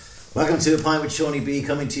Welcome to A Pint with Seaniebee,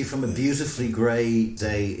 coming to you from a beautifully grey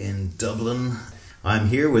day in Dublin. I'm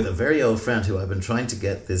here with a very old friend who I've been trying to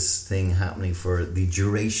get this thing happening for the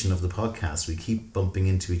duration of the podcast. We keep bumping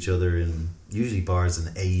into each other in usually bars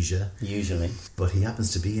in Asia. Usually. But he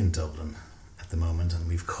happens to be in Dublin at the moment, and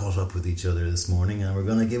we've caught up with each other this morning, and we're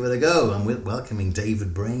going to give it a go. I'm welcoming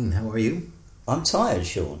David Brain. How are you? I'm tired,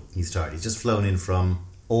 Sean. He's tired. He's just flown in from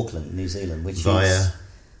Auckland, New Zealand, which via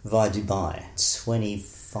Dubai.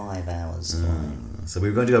 25 hours flying. So we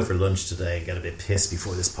were going to go for lunch today and get a bit pissed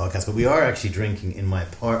before this podcast, but we are actually drinking in my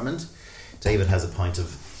apartment. David has a pint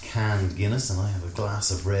of canned Guinness and I have a glass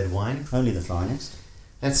of red wine. Only the finest.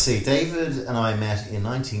 Let's see, David and I met in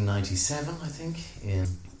 1997, I think, in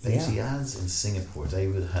Beatty Ads in Singapore.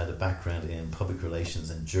 David had a background in public relations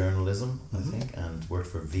and journalism, I think, and worked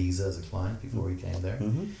for Visa as a client before he came there.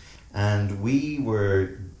 And we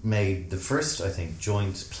were made the first, I think,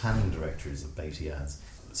 joint planning directors of Beatty Ads.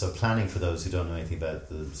 So planning, for those who don't know anything about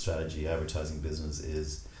the strategy advertising business,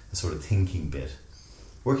 is the sort of thinking bit.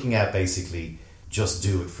 Working out basically just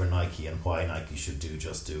do it for Nike and why Nike should do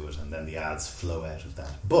just do it, and then the ads flow out of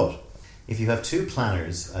that. But if you have two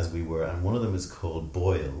planners, as we were, and one of them is called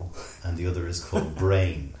Boyle and the other is called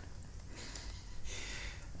Brain,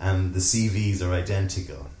 and the CVs are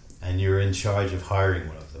identical, and you're in charge of hiring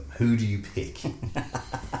one of them, who do you pick?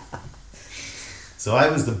 So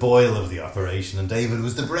I was the Boyle of the operation and David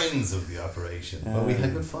was the brains of the operation. But we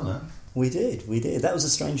had good fun, huh? We did. That was a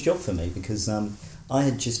strange job for me because I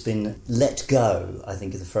had just been let go, I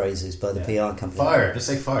think the phrase is, by the PR company. Fired, just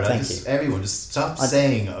say fired. Thank you. Everyone, just stop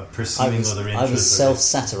saying pursuing other interests. I was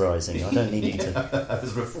self-satirising, I don't need you to. I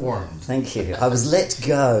was reformed. Thank you. I was let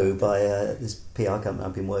go by this PR company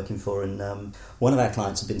I've been working for, and one of our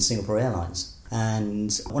clients had been Singapore Airlines.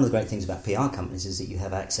 And one of the great things about PR companies is that you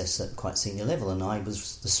have access at quite senior level, and I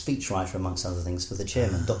was the speechwriter, amongst other things, for the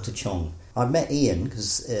chairman, Dr. Chong. I met Ian,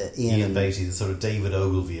 because Ian Beatty, the sort of David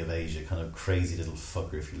Ogilvy of Asia, kind of crazy little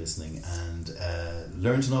fucker if you're listening, and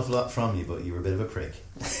learned an awful lot from you, but you were a bit of a prick.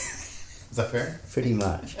 Is that fair? Pretty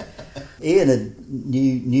much. Ian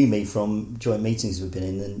knew me from joint meetings we've been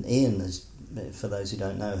in, and Ian has, for those who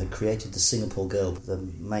don't know, had created the Singapore Girl, the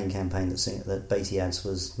main campaign that Beatty Ads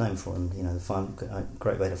was known for, and the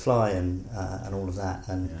great way to fly and all of that.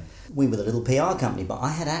 And we were the little PR company, but I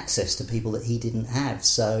had access to people that he didn't have.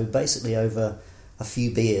 So basically, over a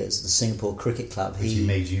few beers, the Singapore Cricket Club, which he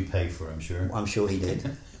made you pay for, I'm sure. I'm sure he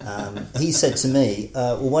did. He said to me,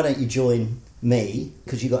 "Well, why don't you join me,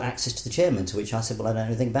 because you got access to the chairman?" To which I said, "Well, I don't know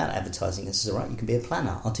anything about advertising." This is all right. You can be a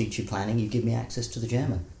planner. I'll teach you planning. You give me access to the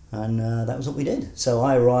chairman. And that was what we did. So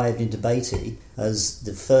I arrived into Beatty as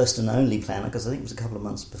the first and only planner, because I think it was a couple of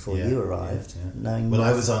months before you arrived. Well,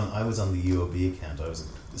 I was on the UOB account. I was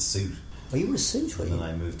a suit. Oh, you were a suit, were you? And then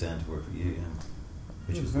I moved down to work with you.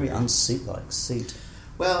 Which was very unsuit-like suit.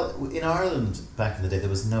 Well, in Ireland back in the day, there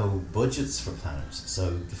was no budgets for planners, so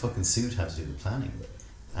the fucking suit had to do the planning.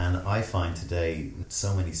 And I find today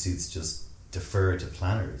so many suits just defer to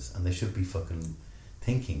planners, and they should be fucking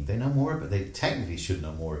thinking. They know more, but they technically should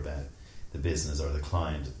know more about the business or the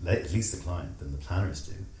client, at least the client, than the planners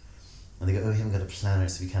do. And they go, "Oh, we haven't got a planner,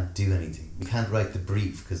 so we can't do anything. We can't write the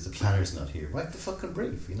brief because the planner's not here." Write the fucking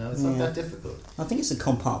brief, it's not that difficult. I think it's the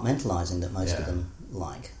compartmentalising that most of them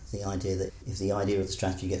like. The idea that if the idea of the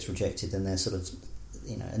strategy gets rejected, then they're sort of,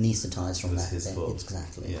 anaesthetised from that. His fault.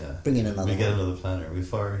 Exactly. Yeah. Bring in another We get another planner, we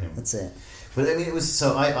fire him. That's it. But I mean, it was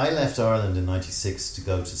so. I left Ireland in '96 to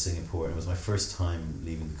go to Singapore, and it was my first time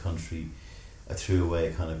leaving the country. I threw away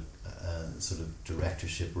a kind of sort of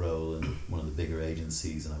directorship role in one of the bigger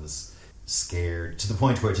agencies, and I was scared to the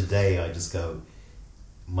point where today I just go.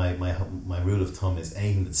 My rule of thumb is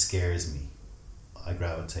anything that scares me, I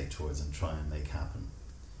gravitate towards and try and make happen,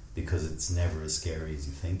 because it's never as scary as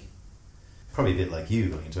you think. Probably a bit like you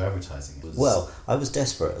going into advertising. Well, I was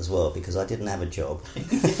desperate as well because I didn't have a job.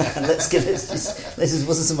 This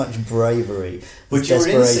wasn't so much bravery. But you were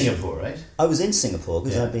in Singapore, right? I was in Singapore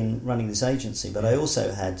because I'd been running this agency, but I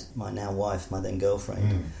also had my now wife, my then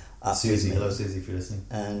girlfriend, up Susie. with me. Hello, Susie, if you're listening.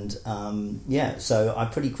 And so I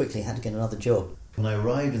pretty quickly had to get another job. When I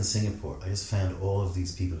arrived in Singapore, I just found all of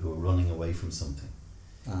these people who were running away from something.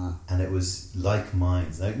 And it was like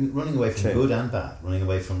minds, like running away from good and bad, running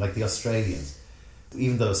away from, like, the Australians.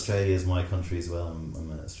 Even though Australia is my country as well,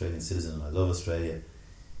 I'm an Australian citizen and I love Australia,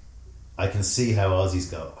 I can see how Aussies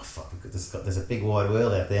go, "Oh fuck, there's a big wide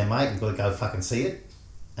world out there, mate, we've got to go fucking see it."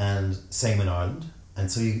 And same in Ireland. And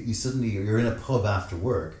so you suddenly, you're in a pub after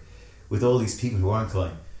work with all these people who aren't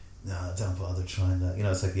going, "No, don't bother trying that."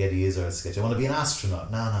 It's like the Eddie Izzard sketch. "I want to be an astronaut."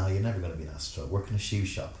 No, you're never going to be an astronaut. Work in a shoe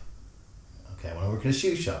shop. "Okay, I want to work in a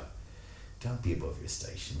shoe shop." don't be above your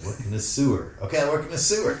station. Work in a sewer. Okay, I'll work in a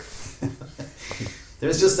sewer.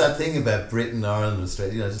 There's just that thing about Britain, Ireland,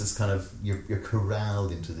 Australia. You know, it's just kind of you're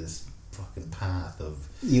corralled into this fucking path of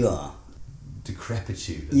you are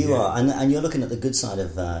decrepitude. You are, and you're looking at the good side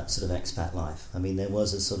of sort of expat life. I mean, there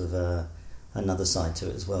was a sort of another side to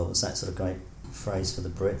it as well. It's that sort of great phrase for the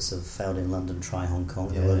Brits of "failed in London, try Hong Kong."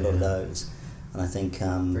 There were a lot of those, and I think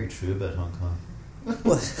very true about Hong Kong.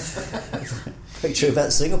 Well, very true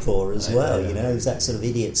about Singapore as well. You know, there's that sort of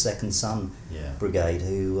idiot second son brigade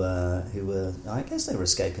who were, I guess, they were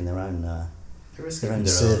escaping their own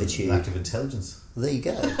servitude, lack of intelligence. There you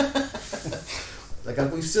go. Like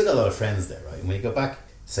we've still got a lot of friends there, right? And when you go back,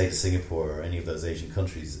 say, to Singapore or any of those Asian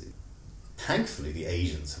countries, thankfully the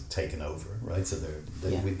Asians have taken over, right? So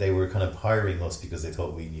they were kind of hiring us because they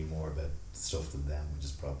thought we knew more about stuff than them, which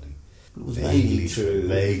is probably vaguely true,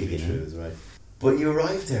 right? But you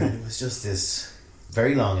arrived there and it was just this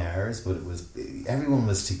very long hours, but everyone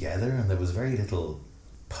was together and there was very little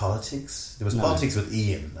politics. There was politics with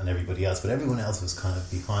Ian and everybody else, but everyone else was kind of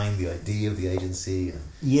behind the idea of the agency. And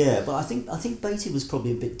yeah, but I think Beatty was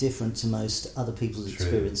probably a bit different to most other people's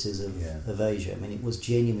experiences of Asia. I mean, it was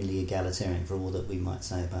genuinely egalitarian for all that we might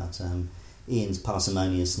say about Ian's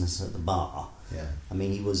parsimoniousness at the bar. Yeah. I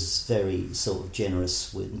mean, he was very sort of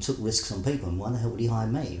generous and took risks on people. And why the hell would he hire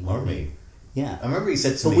me? Or me. Yeah. I remember he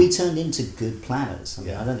said to me... But we turned into good planners. I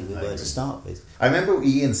mean, I don't think we were to start with. I remember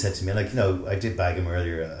Ian said to me, like, you know, I did bag him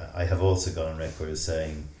earlier, I have also gone on record as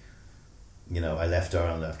saying, you know, I left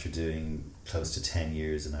Ireland after doing close to 10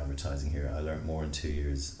 years in advertising here. I learnt more in 2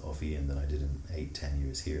 years off Ian than I did in 8-10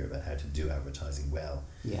 years here about how to do advertising well.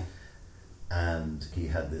 Yeah. And he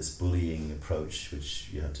had this bullying approach which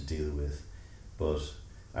you had to deal with. But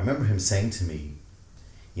I remember him saying to me,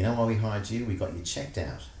 you know why we hired you? We got you checked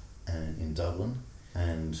out in Dublin,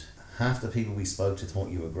 and half the people we spoke to thought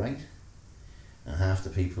you were great, and half the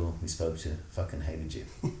people we spoke to fucking hated you.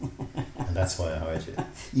 And that's why I hired you.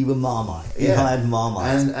 You were Marmite. You hired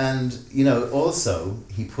Marmite. And you know, also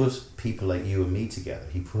he put people like you and me together.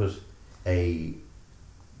 He put a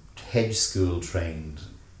hedge school trained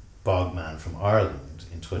bogman from Ireland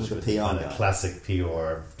in touch with a classic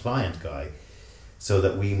PR client guy, so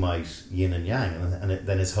that we might yin and yang, and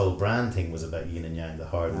then his whole brand thing was about yin and yang, the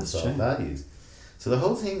hard and soft values. So the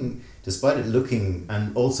whole thing, despite it looking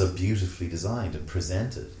and also beautifully designed and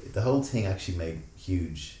presented, the whole thing actually made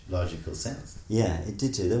huge logical sense. Yeah, it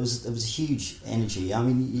did too. There was a huge energy. I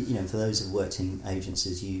mean, you know, for those who've worked in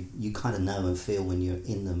agencies, you kind of know and feel when you're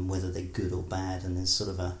in them whether they're good or bad, and there's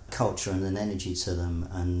sort of a culture and an energy to them.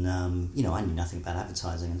 And you know, I knew nothing about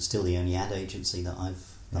advertising, and still the only ad agency that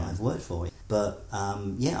I've worked for. But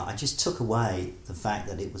I just took away the fact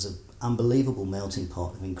that it was an unbelievable melting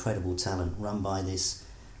pot of incredible talent run by this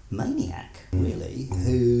maniac, really,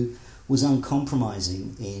 who was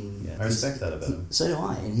uncompromising in... I respect that about him. So do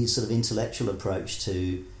I, in his sort of intellectual approach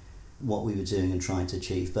to what we were doing and trying to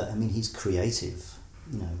achieve. But, I mean, his creative,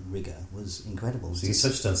 you know, rigour was incredible. So you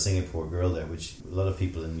touched on Singapore Girl there, which a lot of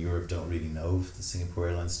people in Europe don't really know the Singapore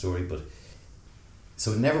Airlines story, but...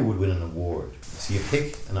 So it never would win an award. So you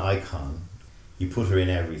pick an icon, you put her in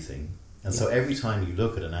everything, and so every time you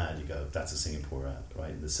look at an ad, you go, that's a Singapore ad, right?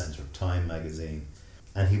 In the centre of Time magazine.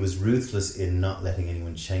 And he was ruthless in not letting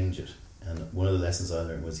anyone change it. And one of the lessons I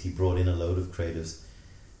learned was he brought in a load of creatives,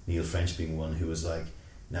 Neil French being one, who was like,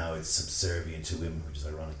 now it's subservient to women, which is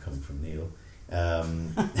ironic coming from Neil.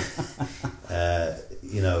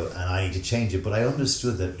 You know, and I need to change it. But I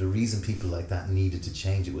understood that the reason people like that needed to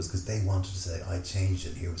change it was because they wanted to say, I changed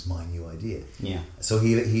it, here was my new idea. Yeah. So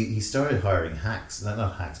he started hiring hacks,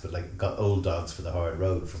 not hacks, but like got old dogs for the hard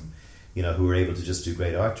road from, you know, who were able to just do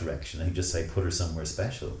great art direction, and he'd just say, put her somewhere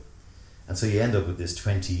special. And so you end up with this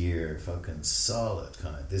 20-year fucking solid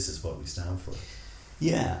kind of, this is what we stand for.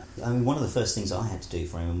 Yeah, I mean, one of the first things I had to do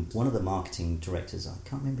for him, one of the marketing directors, I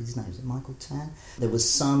can't remember his name, is it Michael Tan? There was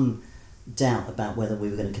some doubt about whether we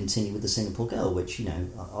were going to continue with the Singapore Girl, which, you know,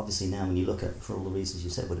 obviously now when you look at, for all the reasons you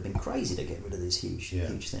said, would have been crazy to get rid of this huge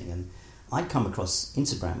thing. And I'd come across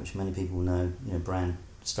Instagram, which many people know, you know, brand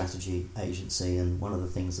strategy agency, and one of the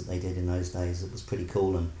things that they did in those days that was pretty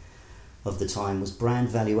cool and of the time was brand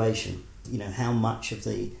valuation. You know, how much of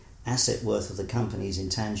the asset worth of the company is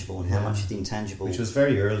intangible, and how much of the intangible... Which was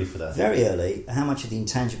very early for that. Very early. How much of the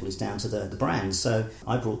intangible is down to the brand. So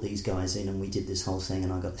I brought these guys in and we did this whole thing,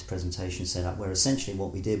 and I got this presentation set up where essentially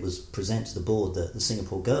what we did was present to the board that the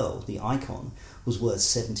Singapore Girl, the icon, was worth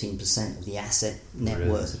 17% of the asset net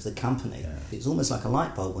worth of the company. Yeah. It was almost like a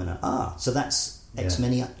light bulb went up. So that's X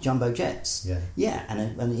many jumbo jets. Yeah.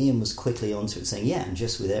 And Ian was quickly onto it saying, and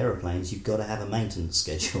just with aeroplanes, you've got to have a maintenance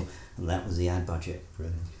schedule. And that was the ad budget.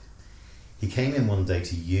 Brilliant. He came in one day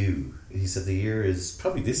to you. He said the year is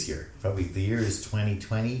probably this year. Probably the year is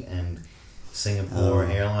 2020, and Singapore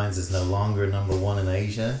Airlines is no longer number one in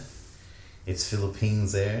Asia. It's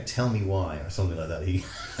Philippines Air. Tell me why, or something like that. He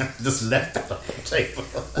just left it on the table.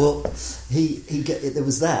 Well, there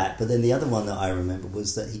was that, but then the other one that I remember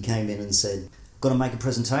was that he came in and said, "Got to make a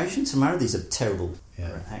presentation tomorrow." These are terrible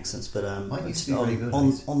accents, but mine used to be very good.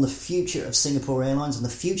 On the future of Singapore Airlines and the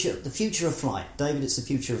future of flight. David, it's the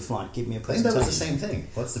future of flight. Give me a presentation. I think that was the same thing.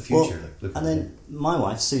 What's the future like? And then my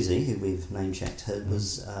wife Susie, who we've name checked,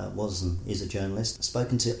 was and is a journalist.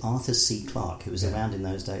 Spoken to Arthur C. Clarke, who was around in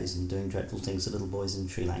those days and doing dreadful things to little boys in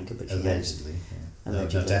Sri Lanka. But allegedly. No,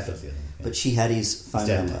 definitely. But she had his phone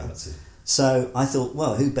number. So I thought,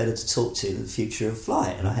 well, who better to talk to than the future of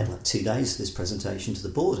flight? And I had like 2 days for this presentation to the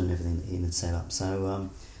board and everything that Ian had set up. So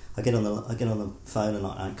I get on the phone and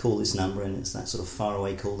I call this number, and it's that sort of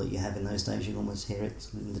faraway call that you have in those days. You can almost hear it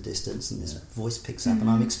in the distance, and this voice picks up, and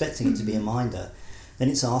I'm expecting it to be a minder. Then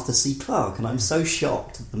it's Arthur C. Clarke, and I'm so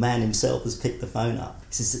shocked that the man himself has picked the phone up.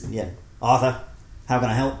 He says, "Yeah, Arthur, how can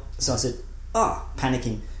I help?" So I said,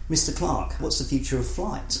 panicking, "Mr. Clarke, what's the future of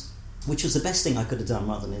flight?" Which was the best thing I could have done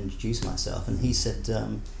rather than introduce myself. And he said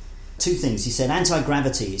 2 things. He said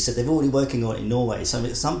anti-gravity. He said they're already working on it in Norway, so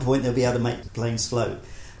at some point they'll be able to make the planes float.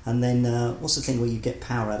 And then what's the thing where you get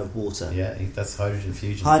power out of water? Yeah, that's hydrogen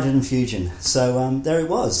fusion. Hydrogen fusion. So there it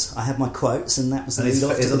was. I had my quotes, and that was the lead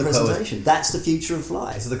off to the presentation. That's the future of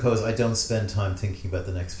flight. So the cause I don't spend time thinking about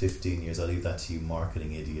the next 15 years. I leave that to you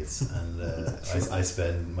marketing idiots. And I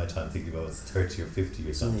spend my time thinking about what's 30 or 50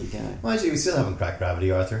 years. There you go. Mind you, we still haven't cracked gravity,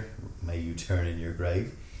 Arthur. May you turn in your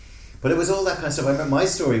grave. But it was all that kind of stuff. I remember my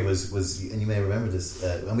story was and you may remember this,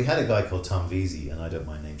 and we had a guy called Tom Veazey, and I don't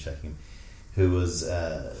mind name checking him, who was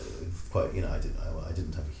quite, I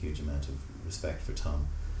didn't have a huge amount of respect for Tom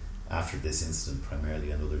after this incident primarily,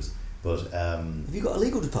 and others. But have you got a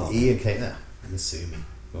legal department? Ian came. Nah, you sue me.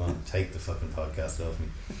 Go on, take the fucking podcast off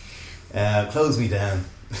me. Close me down.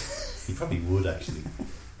 He probably would actually.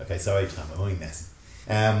 Okay, sorry, Tom. I'm only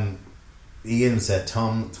messing. Ian said,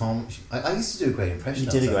 Tom. I used to do a great impression. You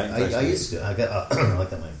did a great impression. I used to. I like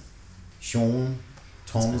that name. Sean.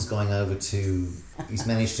 Tom's going over to. He's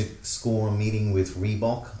managed to score a meeting with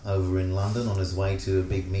Reebok over in London on his way to a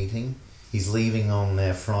big meeting. He's leaving on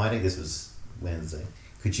Friday. This was Wednesday.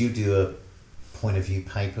 Could you do a point of view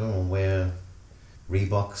paper on where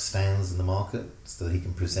Reebok stands in the market so that he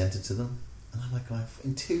can present it to them? And I'm like,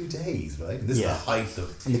 in 2 days, right? And this is the height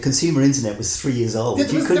of... And the consumer internet was 3 years old.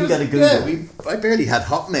 You couldn't go to Google. Yeah, I barely had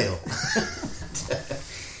Hotmail.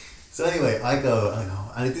 So anyway, I go,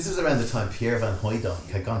 and this was around the time Pierre Van Hooijdonk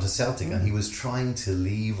had gone to Celtic, and he was trying to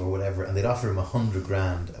leave or whatever, and they'd offer him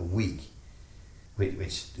 $100,000 a week,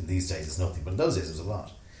 which in these days is nothing, but in those days it was a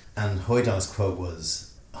lot. And Hooijdonk's quote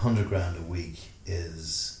was, $100,000 a week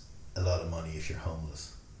is a lot of money if you're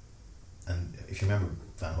homeless. And if you remember,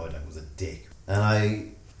 Van Hooijdonk was a dick. And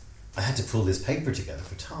I had to pull this paper together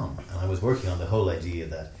for Tom, and I was working on the whole idea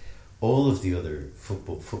that all of the other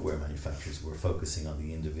footwear manufacturers were focusing on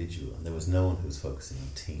the individual, and there was no one who was focusing on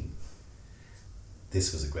team.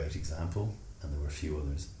 This was a great example, and there were a few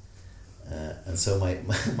others. And so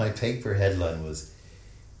my paper headline was,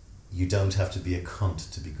 "You don't have to be a cunt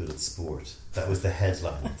to be good at sport." That was the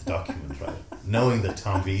headline of the document, right? Knowing that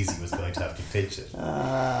Tom Veazey was going to have to pitch it.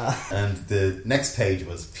 And the next page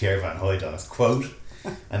was Pierre Van Hooijdonk's quote,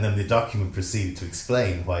 and then the document proceeded to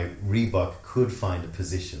explain why Reebok could find a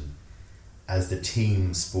position as the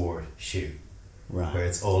team sport shoe, right, where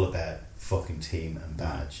it's all about fucking team and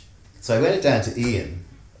badge. So I went it down to Ian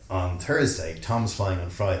on Thursday. Tom's flying on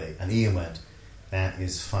Friday, and Ian went, "That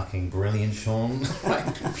is fucking brilliant, Sean." I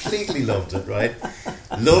completely loved it, right?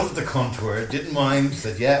 Loved the contour, didn't mind.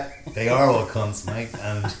 Said, "Yeah, they are all cunts, mate,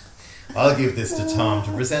 and I'll give this to Tom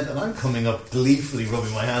to present." And I'm coming up gleefully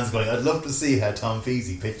rubbing my hands going, "I'd love to see how Tom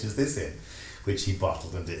Veazey pitches this in," which he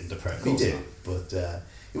bottled and didn't apparently do. But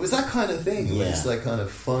it was that kind of thing. It was like kind of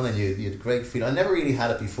fun, and you had great freedom. I never really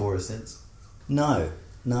had it before or since. No.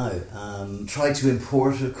 Tried to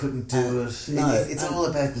import it, couldn't do it. No, it's all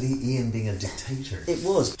about Ian being a dictator. It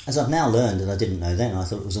was. As I've now learned, and I didn't know then, I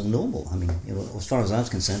thought it was all normal. I mean, as far as I was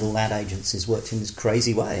concerned, all ad agencies worked in this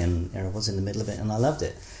crazy way, and there I was in the middle of it, and I loved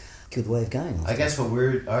it. Good way of going. I guess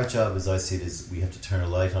our job, as I see it, is we have to turn a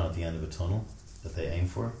light on at the end of a tunnel that they aim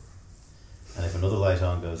for. And if another light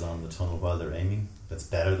on goes on in the tunnel while they're aiming, that's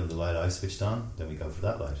better than the light I've switched on, then we go for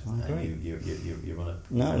that light. I agree. And you run it.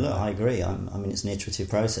 No, look, I agree. I mean, it's an iterative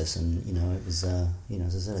process, and it was,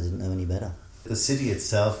 as I said, I didn't know any better. The city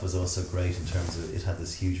itself was also great in terms of it had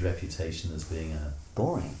this huge reputation as being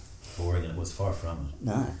boring, and it was far from it.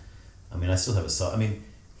 No. I mean, I still have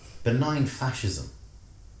benign fascism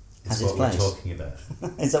is Has what its we're place. talking about.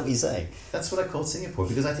 Is that what you say? That's what I call Singapore,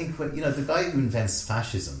 because I think the guy who invents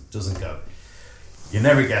fascism doesn't go, you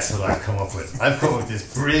never guess what I've come up with. I've come up with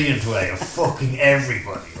this brilliant way of fucking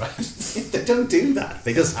everybody, right? They don't do that.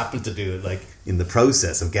 They just happen to do it like in the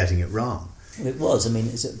process of getting it wrong. It was. I mean,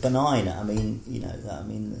 it's benign.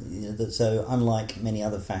 So unlike many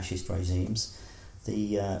other fascist regimes,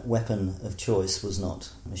 the weapon of choice was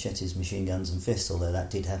not machetes, machine guns, and fists. Although that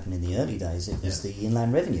did happen in the early days, it was the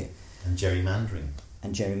inland revenue and gerrymandering.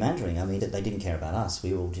 I mean, they didn't care about us.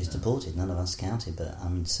 We were all just deported. None of us counted. But I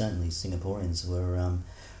mean, certainly Singaporeans were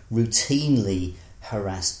routinely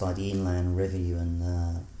harassed by the inland revenue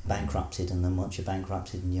and bankrupted. And then once you're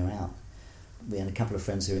bankrupted and you're out. We had a couple of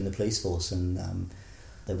friends who were in the police force, and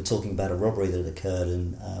they were talking about a robbery that had occurred.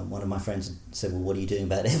 And one of my friends said, "Well, what are you doing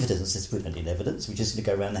about evidence?" I said, "We don't need evidence. We're just going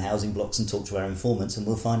to go around the housing blocks and talk to our informants, and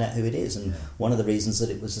we'll find out who it is." And one of the reasons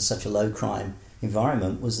that it was such a low crime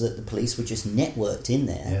environment was that the police were just networked in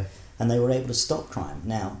there, and they were able to stop crime.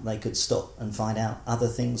 Now they could stop and find out other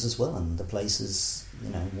things as well. And the places,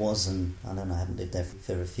 was, and I don't know, I haven't lived there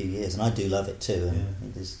for a few years, and I do love it too.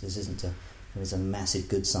 And this isn't there is a massive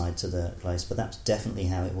good side to the place, but that's definitely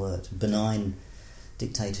how it worked. Benign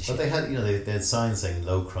dictatorship. But they had, they had signs saying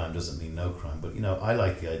low crime doesn't mean no crime. But I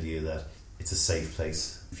like the idea that it's a safe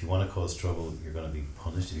place. If you want to cause trouble, you're going to be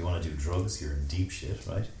punished. If you want to do drugs, you're in deep shit,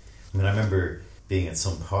 right? I mean, I remember being at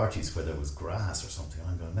some parties where there was grass or something, and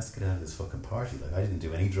I'm going, let's get out of this fucking party. Like, I didn't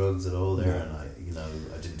do any drugs at all there, and I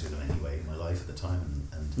didn't do them anyway in my life at the time.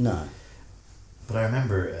 And no. But I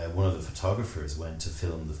remember one of the photographers went to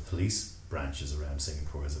film the police branches around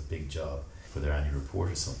Singapore as a big job for their annual report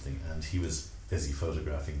or something, and he was busy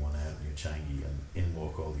photographing one out near Changi, and in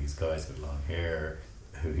walk all these guys with long hair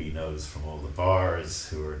who he knows from all the bars,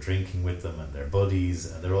 who are drinking with them, and they're buddies,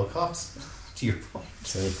 and they're all cops. To your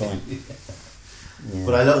point. Yeah.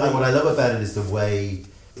 But what I love about it is the way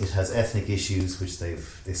it has ethnic issues, which they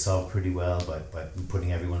solve pretty well by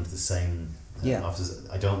putting everyone into the same offices.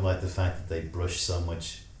 I don't like the fact that they brush so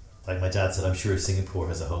much. Like my dad said, I'm sure Singapore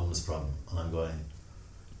has a homeless problem, and I'm going,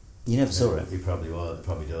 you never saw it. He probably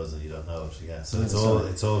does, and you don't know it. Yeah, so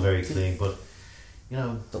it's all very clean, but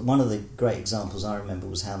But one of the great examples I remember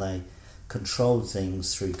was how they controlled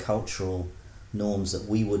things through cultural norms that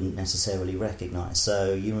we wouldn't necessarily recognise.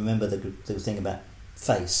 So you remember the thing about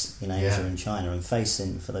face in Asia and China, and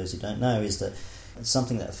facing, for those who don't know, is that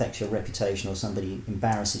something that affects your reputation or somebody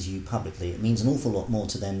embarrasses you publicly. It means an awful lot more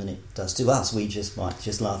to them than it does to us. We might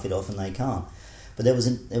just laugh it off, and they can't. But there was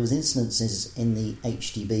incidences in the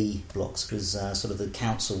HDB blocks, because sort of the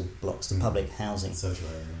council blocks, the public housing,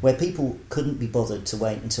 where people couldn't be bothered to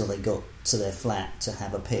wait until they got to their flat to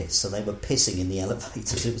have a piss, so they were pissing in the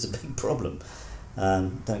elevators. It was a big problem.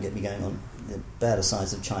 Don't get me going on the better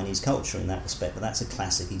sides of Chinese culture in that respect, but that's a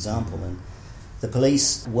classic example. And the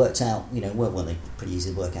police worked out, they pretty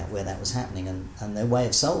easily work out where that was happening, and their way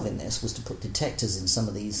of solving this was to put detectors in some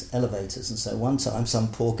of these elevators. And so one time, some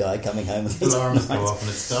poor guy coming home and alarms go off and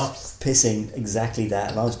it stops, pissing exactly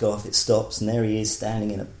that. Alarms go off, it stops, and there he is standing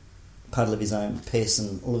in a puddle of his own piss,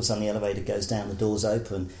 and all of a sudden the elevator goes down, the doors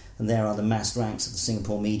open, and there are the massed ranks of the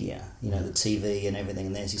Singapore media, the TV and everything,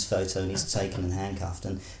 and there's his photo, and he's taken and handcuffed,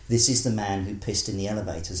 and this is the man who pissed in the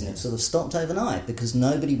elevators, and it sort of stopped overnight because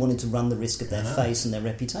nobody wanted to run the risk of their face and their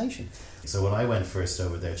reputation. So when I went first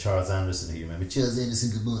over there, Charles Anderson, who you remember, Charles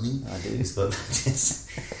Anderson, good morning. I do.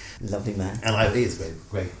 Lovely man. And he is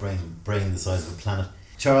great brain the size of a planet.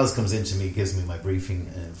 Charles comes in to me, gives me my briefing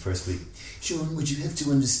first week. Sean, what you have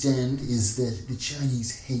to understand is that the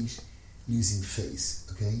Chinese hate losing face,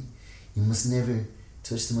 okay? You must never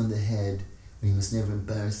touch them on the head, or you must never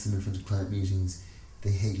embarrass them in front of client meetings.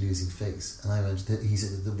 They hate losing face. And I went, he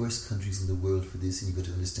said, the worst countries in the world for this, and you've got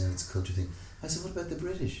to understand it's a culture thing. I said, what about the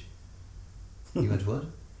British? He went, what?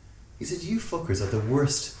 He said, you fuckers are the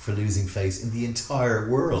worst for losing face in the entire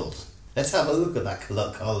world. Let's have a look at that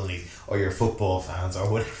colony, or your football fans, or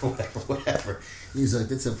whatever. He was like,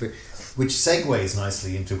 that's unfair. Which segues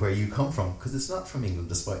nicely into where you come from, because it's not from England,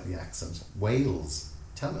 despite the accent. Wales.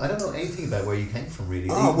 Tell me, I don't know anything about where you came from, really.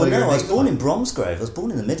 Oh, well, no, I was born in Bromsgrove. I was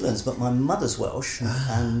born in the Midlands, but my mother's Welsh,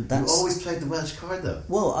 and that's... You always played the Welsh card, though.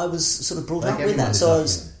 Well, I was sort of brought up with that.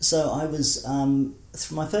 So I was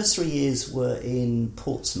my first 3 years were in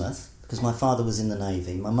Portsmouth, because my father was in the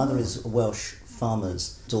Navy. My mother is a Welsh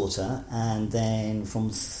farmer's daughter, and then from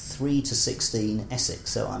 3 to 16 Essex,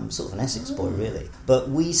 so I'm sort of an Essex boy really. But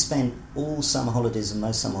we spent all summer holidays and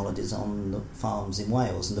most summer holidays on the farms in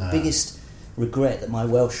Wales, and the biggest regret that my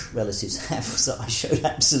Welsh relatives have was that I showed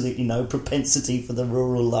absolutely no propensity for the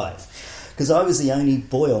rural life, because I was the only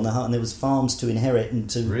boy on the hut, and there was farms to inherit and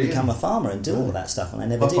to Really? become a farmer and do all of that stuff, and I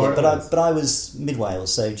never What did part it. of But I was mid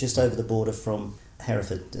Wales, so just over the border from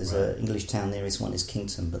Hereford. There's Right. an English town nearest one is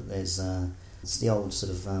Kington, but there's it's the old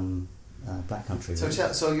sort of black country. So,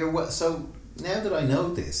 really. so now that I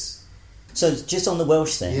know this, So just on the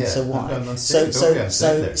Welsh thing. Yeah, so why? I'm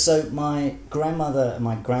So my grandmother and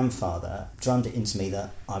my grandfather drummed it into me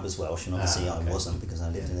that I was Welsh, and obviously I wasn't because I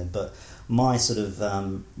lived in there. But my sort of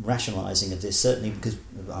rationalising of this, certainly because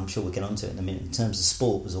I'm sure we'll get onto it in a minute, in terms of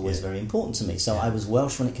sport, was always very important to me. So I was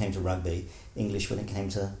Welsh when it came to rugby, English when it came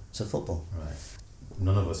to football. right?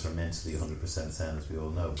 None of us are mentally 100% sound, as we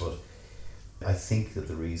all know, but I think that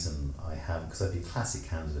the reason I have, because I'd be a classic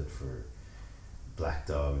candidate for black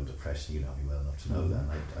dog and depression, you know me well enough to know that,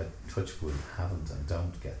 and I touch wood, haven't and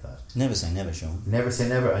don't get that. Never say never, Sean. Never say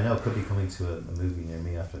never. I know it could be coming to a movie near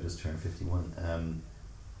me after I just turned 51.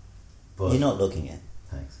 But You're not looking it.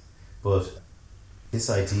 Thanks. But this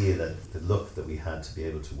idea that the look that we had to be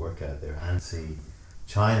able to work out there and see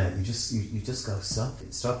China, you just go,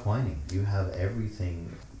 stop whining. You have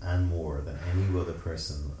everything and more than any other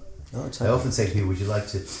person. Oh, totally. I often say to people, would you like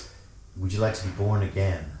to be born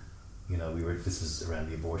again? You know, this was around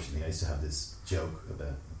the abortion thing. I used to have this joke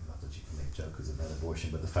about, not that you can make jokes about abortion,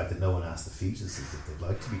 but the fact that no one asked the fetuses if they'd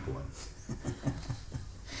like to be born.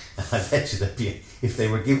 And I bet you that if they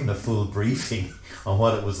were given a full briefing on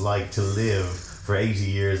what it was like to live for 80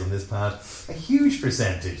 years on this planet, a huge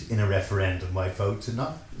percentage in a referendum might vote to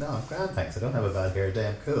no, I'm grand, thanks, I don't have a bad hair day,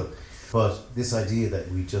 I'm cool. But this idea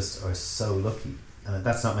that we just are so lucky, and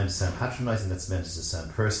that's not meant to sound patronising, that's meant to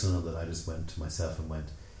sound personal, that I just went to myself and went,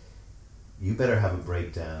 you better have a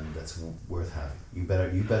breakdown that's worth having. You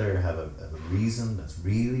better have a reason that's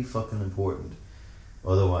really fucking important.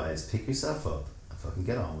 Otherwise, pick yourself up and fucking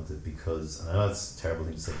get on with it, because, and I know it's a terrible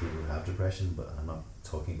thing to say people who have depression, but I'm not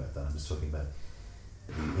talking about that. I'm just talking about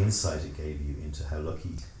the insight it gave you into how lucky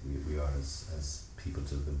we are as people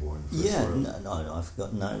to have been born in the first world. No, I've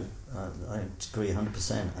got I agree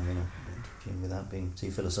 100%. I mean, without being too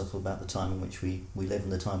philosophical about the time in which we live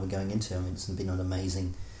and the time we're going into, I mean, it's been an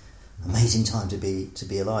amazing time to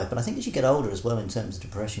be alive. But I think as you get older as well, in terms of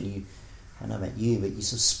depression, I know about you, but you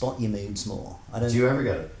sort of spot your moods more. Do you ever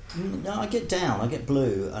get it? No, I get down, I get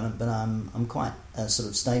blue, but I'm quite a sort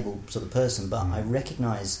of stable sort of person. But I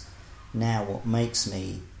recognise now what makes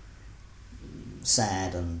me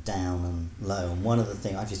sad and down and low. And one of the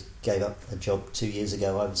things, I just gave up a job 2 years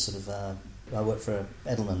ago. I was sort of I worked for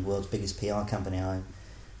Edelman, world's biggest PR company. I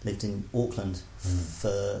lived in Auckland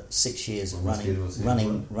for 6 years,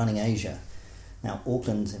 running Asia. Now,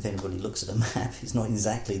 Auckland, if anybody looks at a map, is not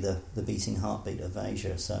exactly the beating heartbeat of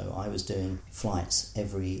Asia. So I was doing flights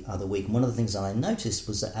every other week. And one of the things that I noticed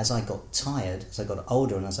was that as I got tired, as I got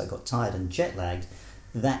older and as I got tired and jet lagged,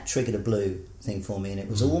 that triggered a blue thing for me. And it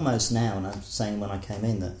was almost now, and I was saying when I came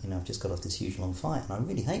in that, I've just got off this huge long flight and I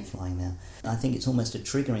really hate flying now. I think it's almost a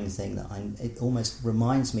triggering thing that it almost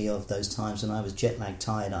reminds me of those times when I was jet lagged,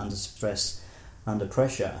 tired, under stress, under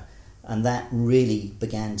pressure. And that really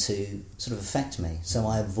began to sort of affect me. So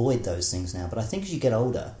I avoid those things now. But I think as you get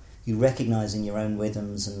older, you recognise in your own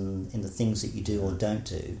rhythms and in the things that you do or don't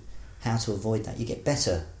do, how to avoid that. You get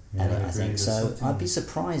better at it, I think. So I'd be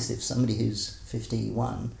surprised if somebody who's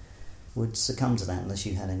 51 would succumb to that unless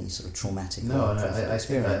you had any sort of traumatic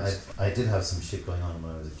experience. I did have some shit going on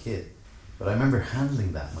when I was a kid. But I remember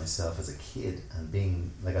handling that myself as a kid and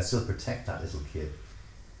being, like, I still protect that little kid.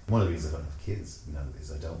 One of the reasons I don't have kids,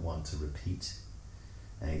 is I don't want to repeat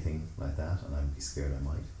anything like that, and I'd be scared I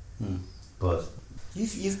might. But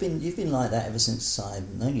you've been like that ever since I've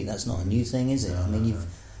known you. That's not a new thing, is it? No, I mean, you've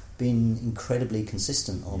been incredibly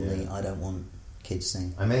consistent on the I don't want kids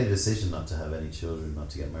thing. I made a decision not to have any children, not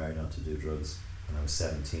to get married, not to do drugs when I was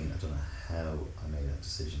 17. I don't know how I made that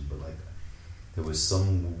decision, but like there was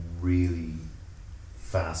some really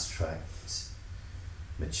fast-tracked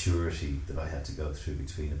maturity that I had to go through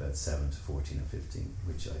between about 7 to 14 and 15,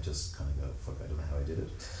 which I just kind of go, fuck, I don't know how I did it.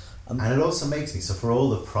 And it also makes me, so for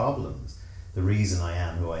all the problems, the reason I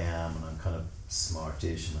am who I am, and I'm kind of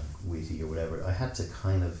smartish and I'm witty or whatever, I had to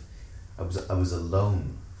kind of, I was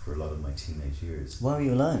alone for a lot of my teenage years. Why were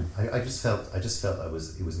you alone? I just felt it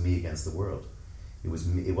was me against the world. It was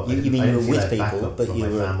me. You mean you were with people, but you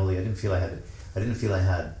were family. I didn't feel I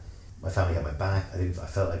had. My family had my back. I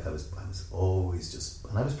felt like I was always just,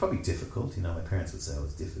 and I was probably difficult. My parents would say I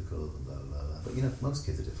was difficult, and blah blah blah. But most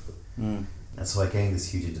kids are difficult. And so I gained this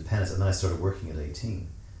huge independence, and then I started working at 18.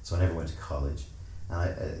 So I never went to college,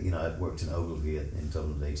 and I worked in Ogilvy in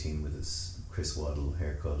Dublin at 18 with this Chris Waddle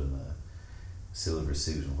haircut and a silver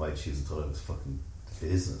suit and white shoes, and thought I was fucking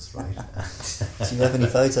business, right? Do you have any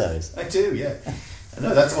photos? I do, yeah.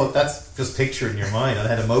 No, that's just picture in your mind. I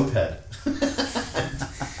had a moped.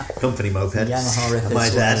 Company moped. Yamaha FS1. My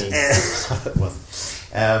dad.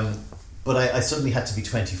 But I suddenly had to be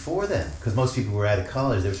 24 then, because most people were out of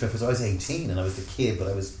college. They were 24, so I was 18 and I was the kid, but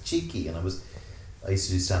I was cheeky, and I used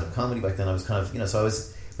to do stand-up comedy back then. I was kind of, so I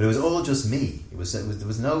was, but it was all just me. There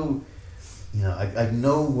was no, I had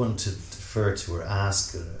no one to defer to or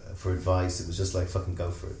ask for advice. It was just like, fucking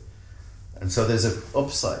go for it. And so there's an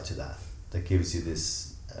upside to that gives you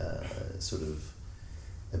this sort of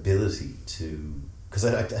ability to, because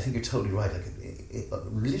I think you're totally right. Like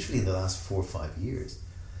literally in the last 4 or 5 years,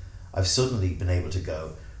 I've suddenly been able to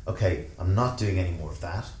go, okay, I'm not doing any more of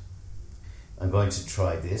that. I'm going to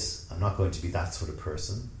try this. I'm not going to be that sort of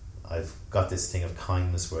person. I've got this thing of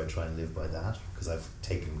kindness where I try and live by that, because I've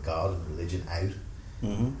taken God and religion out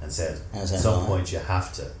and said, at some point you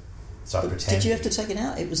have to start pretending. Did you have to take it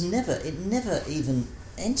out? It never even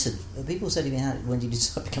entered. People said to me, when did you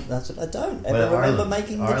decide to become that? I don't ever remember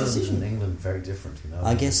making the decision. Ireland and England very different,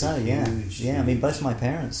 I guess so, yeah. I mean, both my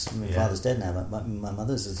parents, my father's dead now, but my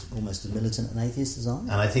mother's is almost as militant an atheist as I am.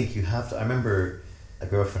 And I think you have to. I remember a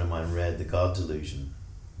girlfriend of mine read The God Delusion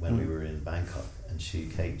when we were in Bangkok, and she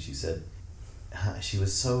said she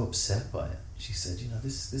was so upset by it. She said,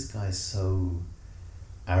 this guy is so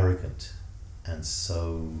arrogant and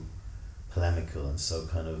so polemical and so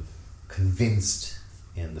kind of convinced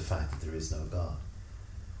in the fact that there is no God.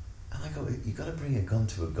 And I go, you got to bring a gun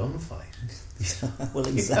to a gunfight. Well,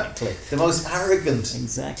 exactly. The most arrogant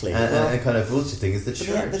and kind of bullshit thing is the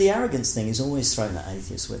church. But the arrogance thing is always thrown at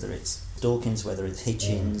atheists, whether it's Dawkins, whether it's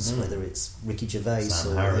Hitchens, whether it's Ricky Gervais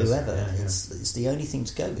Sam or Harris, whoever. yeah. It's the only thing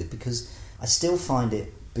to go with, because I still find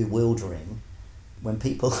it bewildering when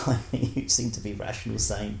people who seem to be rational,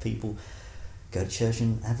 sane people go to church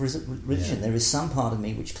and have religion. Yeah. There is some part of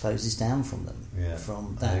me which closes down from them,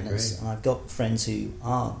 from that. And I've got friends who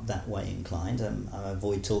are that way inclined. I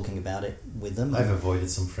avoid talking about it with them. I've avoided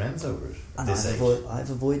some friends over it. I've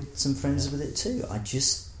avoided some friends with it too. I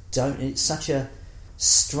just don't. It's such a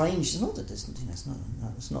strange. Not that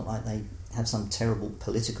it's not like they have some terrible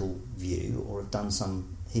political view or have done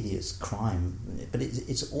some hideous crime, but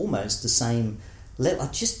it's almost the same level. I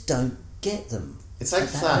just don't get them. It's like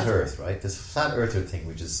flat Earth, right? This flat Earther thing,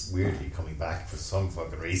 which is weirdly coming back for some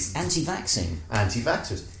fucking reason.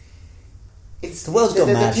 Anti-vaxxers. It's the world's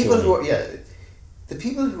gone mad. The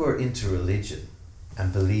people who are into religion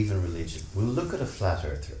and believe in religion will look at a flat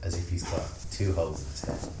Earther as if he's got 2 holes in his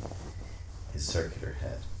head, his circular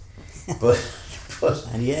head. But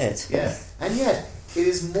and yet it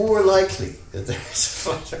is more likely that there is a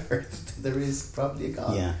flat Earth than there is probably a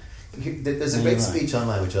God. Yeah. There's a great speech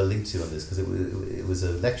online which I'll link to on this, because it was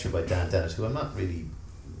a lecture by Dan Dennett, who I'm not really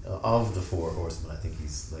of the 4 horsemen. I think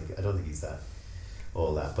he's like, I don't think he's that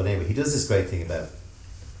all that, but anyway, he does this great thing about,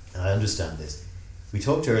 and I understand this. We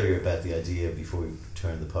talked earlier about the idea before we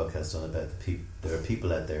turned the podcast on about there are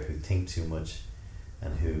people out there who think too much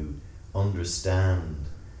and who understand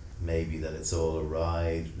maybe that it's all a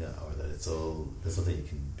ride, or that there's nothing that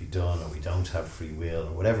can be done, or we don't have free will,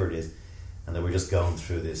 or whatever it is. And that we're just going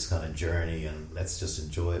through this kind of journey and let's just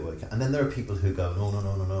enjoy it. And then there are people who go,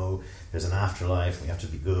 no, there's an afterlife, and we have to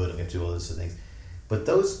be good, and we have to do all those sort of things. But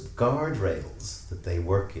those guardrails that they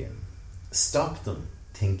work in stop them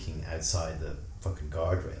thinking outside the fucking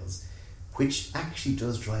guardrails, which actually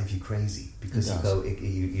does drive you crazy, because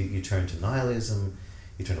you turn to nihilism,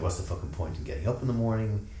 you turn to what's the fucking point in getting up in the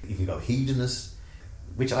morning, you can go hedonist,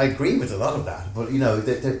 which I agree with a lot of that, but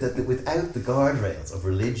without the guardrails of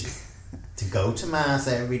religion, to go to mass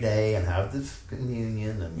every day and have the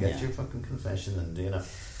communion and get your fucking confession, and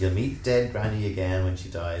you'll meet dead granny again when she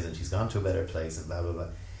dies and she's gone to a better place and blah blah blah.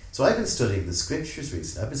 So I've been studying the scriptures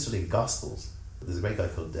recently. I've been studying Gospels. There's a great guy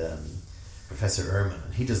called Professor Ehrman,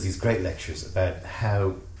 and he does these great lectures about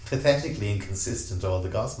how pathetically inconsistent all the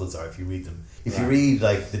Gospels are if you read them. If you read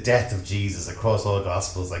like the death of Jesus across all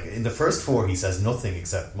Gospels, like in the first 4 he says nothing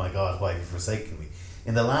except, "My God, why have you forsaken me?"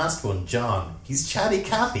 In the last one, John, he's chatty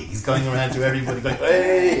Cathy. He's going around to everybody going,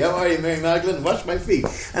 "Hey, how are you, Mary Magdalene? Wash my feet."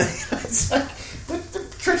 And it's like,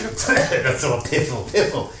 that's all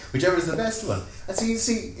piffle, whichever is the best one. And so you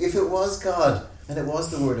see, if it was God, and it was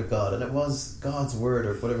the Word of God, and it was God's Word,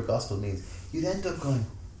 or whatever Gospel means, you'd end up going,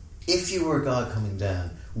 if you were God coming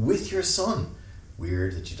down with your Son,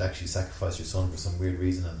 weird that you'd actually sacrifice your Son for some weird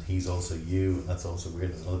reason, and he's also you, and that's also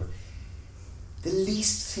weird. There's another. The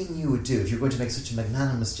least thing you would do if you're going to make such a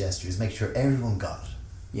magnanimous gesture is make sure everyone got it.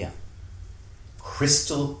 Yeah.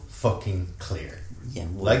 Crystal fucking clear. Yeah,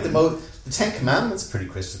 like the Ten Commandments, pretty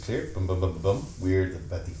crystal clear. Bum bum bum bum bum. Weird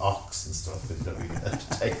about the ox and stuff, but you don't really have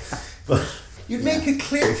to take. But you'd make it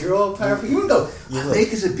clear if you're all powerful. You wouldn't go, I'll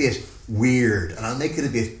make it a bit weird, and I'll make it a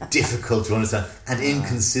bit difficult to understand and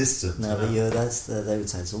inconsistent. No, but they would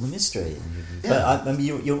say it's all a mystery. But I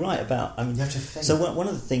mean, you're right about. I mean, you have to faith. So one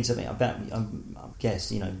of the things about I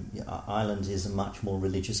guess Ireland is a much more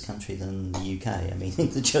religious country than the UK. I mean,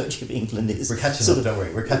 the Church of England is. We're catching up. Don't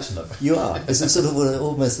worry, we're catching up. You are. It's a sort of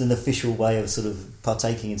almost an official way of sort of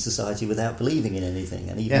partaking in society without believing in anything,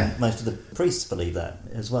 and even most of the priests believe that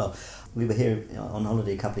as well. We were here on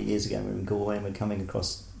holiday a couple of years ago. We were in Galway, and we're coming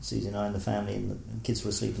across Susie and I and the family, and the kids were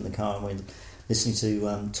asleep in the car, and we're listening to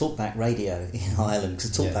talkback radio in Ireland,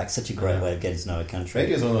 because talkback's such a great way of getting to know a country.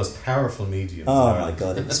 Radio is one of the most powerful mediums. Oh my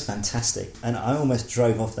God, it was fantastic. And I almost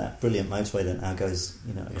drove off that brilliant motorway that now goes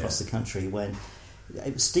across the country when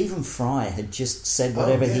Stephen Fry had just said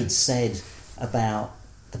whatever he'd said about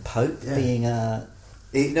the Pope being a...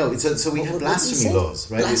 So we have blasphemy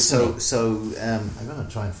laws, right? Blasphemy. I'm going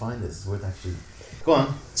to try and find this. It's worth actually... Go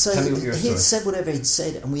on. So tell me what your story. He'd said whatever he'd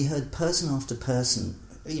said, and we heard person after person,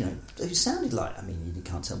 who sounded like, I mean, you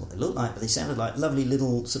can't tell what they looked like, but they sounded like lovely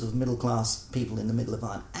little sort of middle-class people in the middle of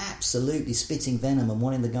Ireland, absolutely spitting venom and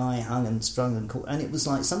wanting the guy hung and strung and caught. And it was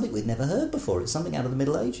like something we'd never heard before. It's something out of the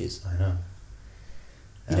Middle Ages. I know.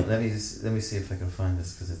 Let me see if I can find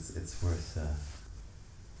this, because it's worth...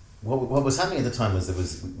 What was happening at the time was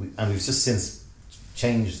and we've just since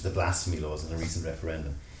changed the blasphemy laws in a recent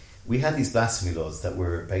referendum. We had these blasphemy laws that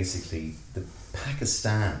were basically the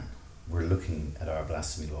Pakistan were looking at our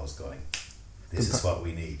blasphemy laws going, this is what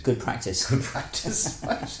we need. Good practice. Good practice,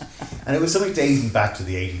 right? And it was something dating back to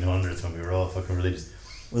the 1800s when we were all fucking religious.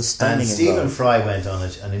 And Stephen Fry went on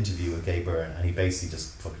an interview with Gay Byrne, and he basically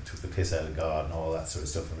just fucking took the piss out of God and all that sort of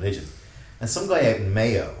stuff from religion. And some guy out in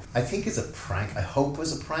Mayo, I think it's a prank, I hope it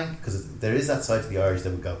was a prank, because there is that side to the Irish that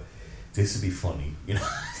would go, this would be funny,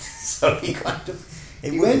 So he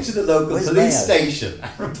he went to the local police station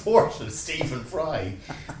and reported Stephen Fry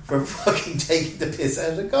for fucking taking the piss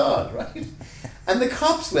out of God, right? And the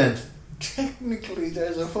cops went, technically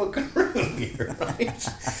there's a fucking rule here, right?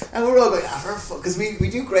 And we're all going, because we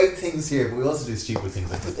do great things here, but we also do stupid things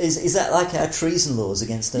like that. Is that like our treason laws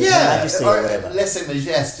against Her Majesty or whatever?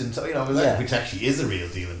 Lèse-majesté, and which actually is a real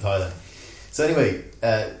deal in Thailand. So anyway,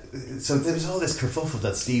 so there was all this kerfuffle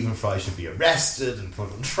that Stephen Fry should be arrested and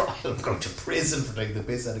put on trial and go to prison for taking the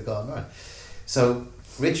piss out of God. Right. So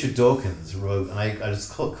Richard Dawkins wrote, and I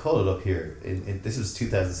just call it up here, this was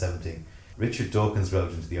 2017, Richard Dawkins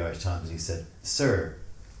wrote into the Irish Times, and he said, Sir,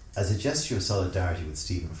 as a gesture of solidarity with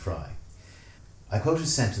Stephen Fry, I quote a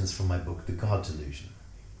sentence from my book, The God Delusion.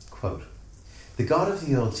 Quote, the God of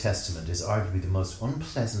the Old Testament is arguably the most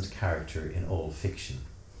unpleasant character in all fiction.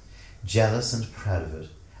 Jealous and proud of it,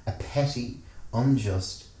 a petty,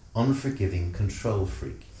 unjust, unforgiving control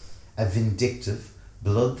freak, a vindictive,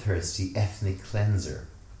 bloodthirsty ethnic cleanser,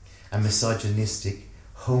 a misogynistic,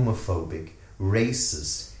 homophobic,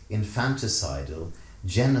 racist, infanticidal,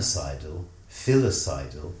 genocidal,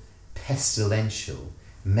 filicidal, pestilential,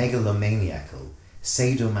 megalomaniacal,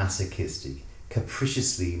 sadomasochistic,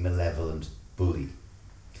 capriciously malevolent bully.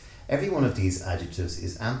 Every one of these adjectives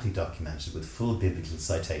is amply documented with full biblical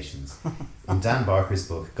citations in Dan Barker's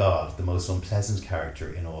book, God, the Most Unpleasant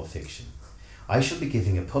Character in All Fiction. I shall be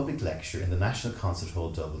giving a public lecture in the National Concert Hall,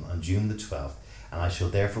 Dublin, on June the 12th, and I shall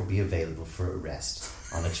therefore be available for arrest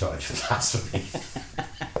on a charge of blasphemy.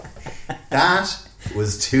 That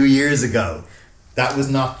was 2 years ago. That was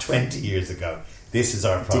not 20 years ago. This is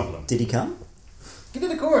our problem. Did he come? He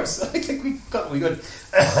did a course. I think we got with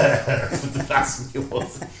the blasphemy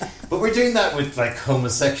was. But we're doing that with like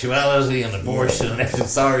homosexuality and abortion and everything.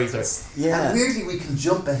 Sorry. And weirdly we can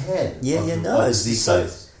jump ahead.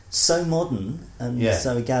 It's so modern and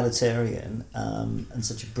so egalitarian and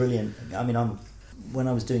such a brilliant. I mean, when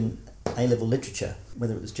I was doing A-level literature,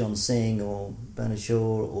 whether it was John Synge or Bernard Shaw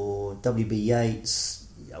or W.B. Yeats,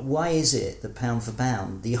 why is it that pound for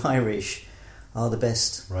pound the Irish are the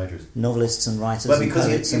best writers, novelists and writers and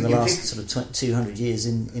poets in the last sort of 200 years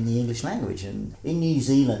in the English language? And in New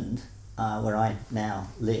Zealand, where I now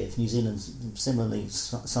live, New Zealand's similarly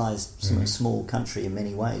sized, small country in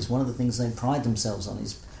many ways. One of the things they pride themselves on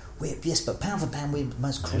is, but pound for pound, we're the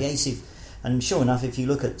most creative. And sure enough, if you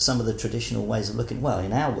look at some of the traditional ways of looking,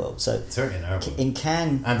 in our world, so certainly in our world, in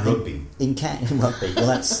Cannes and rugby, in rugby. Well,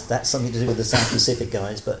 that's something to do with the South Pacific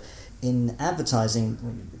guys, but. In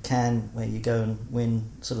advertising, Cannes, where you go and win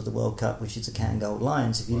sort of the World Cup, which is the Cannes Gold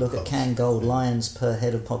Lions, if you look at Cannes Gold Lions per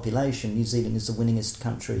head of population, New Zealand is the winningest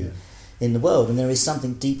country in the world, and there is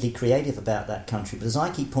something deeply creative about that country. But as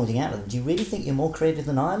I keep pointing out to them, do you really think you're more creative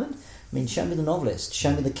than Ireland? I mean, show me the novelist,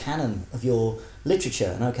 show me the canon of your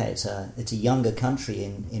literature. And okay, it's a younger country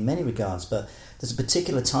in many regards, but there's a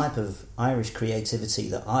particular type of Irish creativity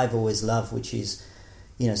that I've always loved, which is,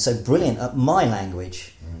 so brilliant at my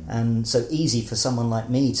language and so easy for someone like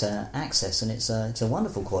me to access, and it's a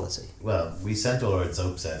wonderful quality. Well, we sent all our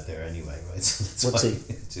soaps out there anyway, right? So that's why,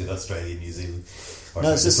 to Australia, New Zealand. Or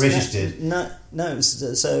no, the British did. No, it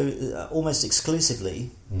was, so almost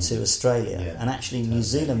exclusively to Australia, and actually New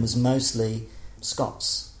Zealand was mostly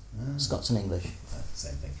Scots and English.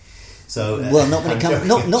 Same thing. So well, not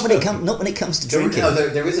when it comes to drinking. No,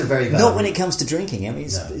 there is a very valid... Not when it comes to drinking. I mean,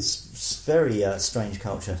 it's very strange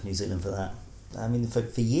culture, New Zealand, for that. I mean,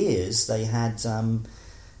 for years they had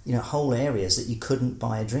whole areas that you couldn't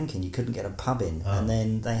buy a drink in, you couldn't get a pub in, and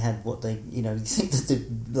then they had you think that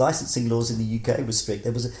the licensing laws in the UK were strict.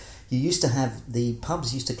 You used to have the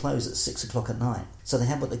pubs used to close at 6 o'clock at night, so they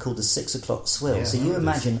had what they called the 6 o'clock swill. Yeah, so you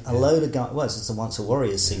imagine a load of guys. Well, it's the Once a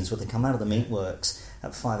Warriors scenes where they come out of the meatworks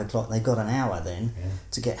at 5 o'clock. They've got an hour then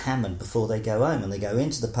to get hammered before they go home, and they go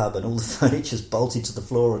into the pub, and all the furniture's bolted to the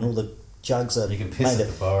floor, and all the jugs are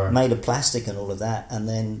made of plastic and all of that, and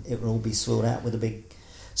then it will all be swilled out with a big...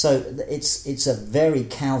 So it's a very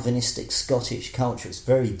Calvinistic Scottish culture. It's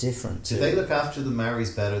very different. Did they look after the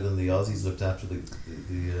Maoris better than the Aussies looked after the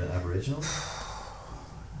Aboriginals?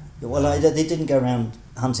 Well, they didn't go around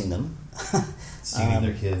hunting them, stealing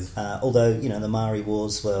their kids. Although the Maori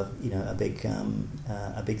Wars were a big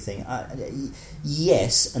thing.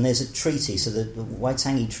 Yes, and there's a treaty. So the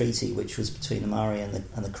Waitangi Treaty, which was between the Maori and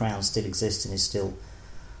the Crown, still exists and is still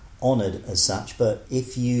honoured as such. But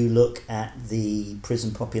if you look at the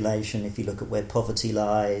prison population, if you look at where poverty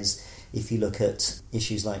lies, if you look at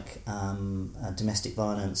issues like domestic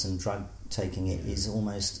violence and drug taking, it is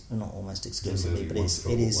not almost exclusively, but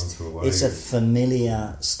it's a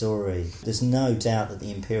familiar story. There's no doubt that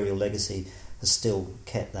the imperial legacy has still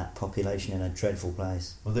kept that population in a dreadful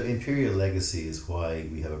place. Well, the imperial legacy is why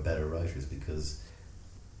we have better writers, because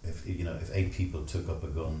if 8 people took up a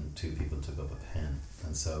gun, 2 people took up a pen,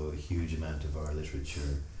 and so a huge amount of our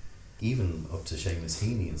literature, even up to Seamus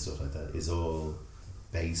Heaney and stuff like that, is all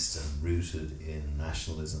based and rooted in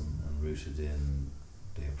nationalism and rooted in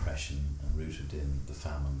the oppression and rooted in the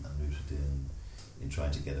famine and rooted in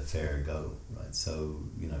trying to get a fair go, right? So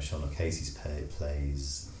Sean O'Casey's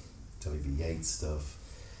plays, W.B. Yeats stuff,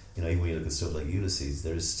 even when you look at stuff like Ulysses,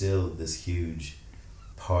 there is still this huge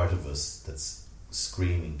part of us that's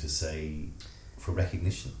screaming to say for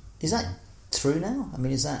recognition. Is that true now? I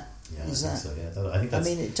mean, is that? Yeah, I think so. Yeah, I think that's,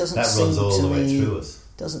 it doesn't. That seem runs all to the me, way through us.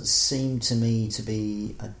 Doesn't seem to me to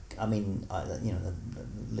be. The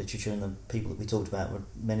literature and the people that we talked about were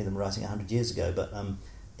many of them writing 100 years ago, but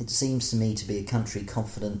it seems to me to be a country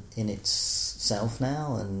confident in itself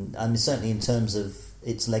now, and I mean certainly in terms of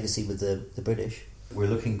its legacy with the British. We're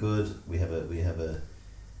looking good. We have a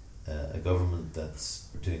government that's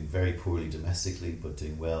doing very poorly domestically, but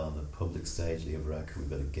doing well on the public stage. Leo Varadkar, we've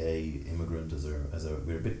got a gay immigrant as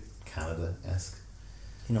we're a bit Canada-esque.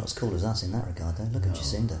 You're not as cool as us in that regard, though. Look at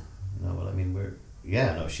Jacinda. No, well, I mean,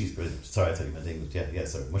 she's brilliant. Sorry, I thought you meant English. Yeah,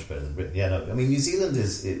 sorry, much better than Britain. Yeah, no, I mean, New Zealand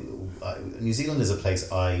is a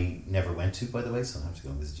place I never went to, by the way, so I'll have to go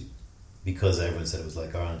and visit you, because everyone said it was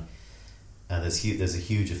like Ireland, and there's a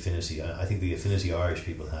huge affinity. I think the affinity Irish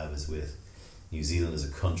people have is with New Zealand as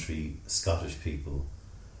a country. Scottish people,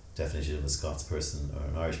 definition of a Scots person or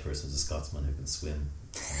an Irish person is a Scotsman who can swim.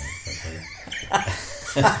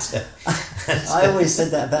 I always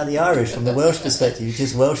said that about the Irish from the Welsh perspective. You're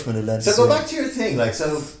just Welshmen who learn to swim. So go back to your thing.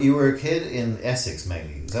 So you were a kid in Essex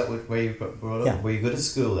mainly. Is that where you brought up? Yeah. Were you good at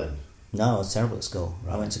school then? No, I was terrible at school.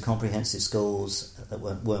 Right. I went to comprehensive schools that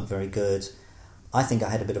weren't very good. I think I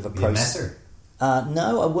had a bit of a process. Messer?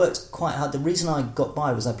 No, I worked quite hard. The reason I got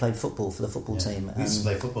by was I played football for the football team. We used to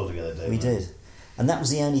play football together, Dave. We did. And that was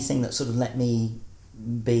the only thing that sort of let me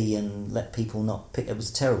be and let people not pick. It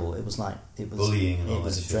was terrible. It was bullying and all that. It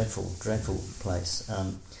was a dreadful place.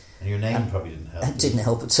 And your name probably didn't help. It didn't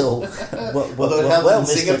help at all. Although it helped in Mr.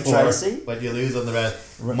 Singapore, Tracy. but you lose on the round.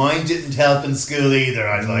 Mine didn't help in school either,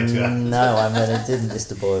 I'd like to add. No, I mean it didn't,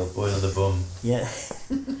 Mr. Boyle. Boyle on the bum. Yeah.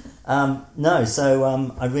 No, so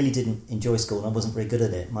I really didn't enjoy school, and I wasn't very good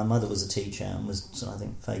at it. My mother was a teacher and was, I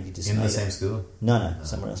think, vaguely dismayed. In the same school? No,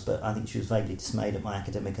 somewhere else. But I think she was vaguely dismayed at my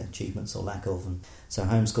academic achievements or lack of, and so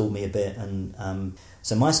homeschooled me a bit. And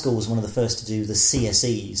so my school was one of the first to do the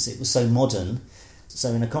CSEs. It was so modern.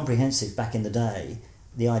 So in a comprehensive back in the day,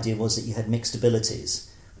 the idea was that you had mixed abilities,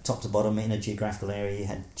 top to bottom in a geographical area. You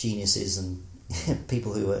had geniuses and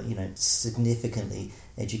people who were, significantly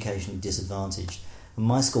educationally disadvantaged. And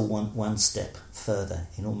my school went one step further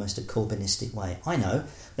in almost a Corbynistic way. I know,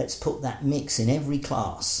 let's put that mix in every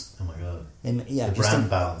class. Oh my God. The brand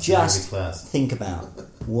balance in every class. Think about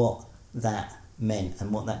what that meant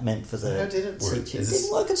and what that meant for the How did it work? teacher. It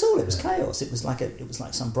didn't work at all. It was chaos. It was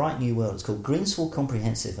like some bright new world. It's called Greenswall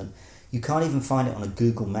Comprehensive, and you can't even find it on a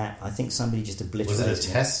Google map. I think somebody just obliterated it. Was it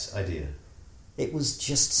a test idea? It was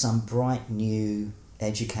just some bright new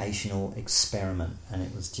educational experiment, and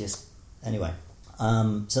it was just anyway.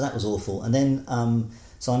 So that was awful. And then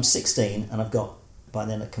so I'm 16, and I've got by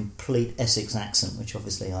then a complete Essex accent, which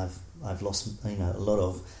obviously I've lost a lot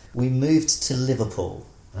of. We moved to Liverpool.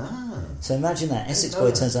 So imagine that Essex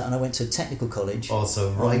boy turns out, and I went to a technical college.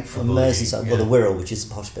 Also right from Merseyside, the Wirral, which is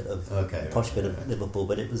a posh bit of of Liverpool,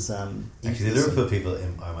 but it was actually the Liverpool people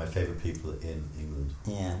are my favourite people in England.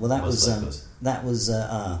 Yeah, well that was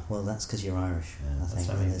well that's because you're Irish. Yeah, I think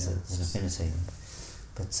there's an affinity.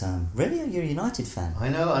 But really, you're a United fan. I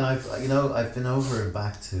know, and I've been over and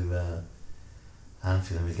back to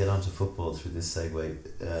Anfield, and we get onto football through this segue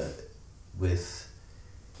with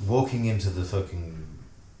walking into the fucking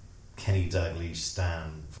Kenny Dalglish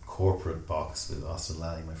stand corporate box with Austin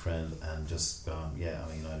Lally, my friend, and just gone, yeah,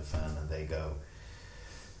 I'm a United fan, and they go,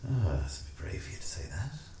 oh, that's brave of you to say that.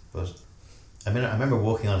 But I mean, I remember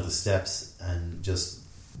walking onto the steps and just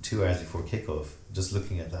 2 hours before kickoff, just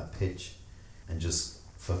looking at that pitch and just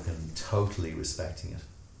fucking totally respecting it.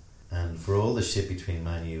 And for all the shit between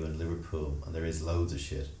Man U and Liverpool, and there is loads of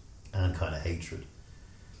shit and kind of hatred,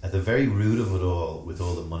 at the very root of it all, with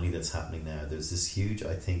all the money that's happening now, there's this huge,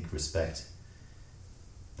 I think, respect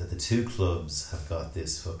that the two clubs have got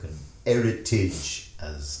this fucking heritage,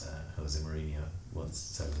 as Jose Mourinho once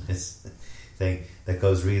said in his thing, that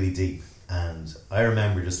goes really deep. And I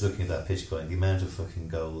remember just looking at that pitch going, the amount of fucking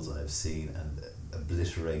goals I've seen and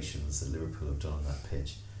obliterations that Liverpool have done on that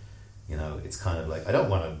pitch. It's kind of like, I don't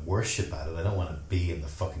want to worship at it, I don't want to be in the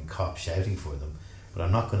fucking cop shouting for them, but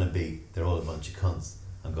I'm not going to be, they're all a bunch of cunts.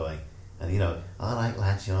 I'm going, and all right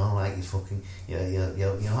lads, all right, you fucking,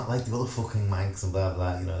 you're not like the other fucking manx and blah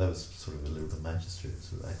blah. That was sort of a Liverpool Manchester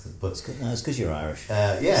sort of accent, but it's because you're Irish.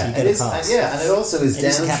 Yeah, so it is, and it also is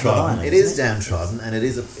downtrodden. It is downtrodden, and it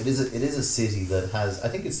is a city that has. I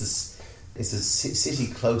think it's the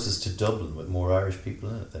city closest to Dublin with more Irish people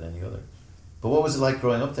in it than any other. But what was it like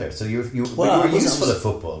growing up there? So you were useful at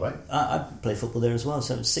football, right? I played football there as well.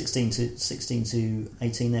 So it was 16 to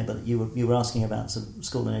 18 there. But you were asking about some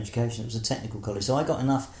school and education. It was a technical college. So I got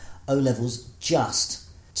enough O-levels just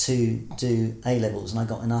to do A-levels, and I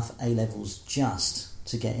got enough A-levels just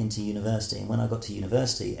to get into university. And when I got to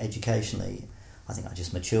university, educationally, I think I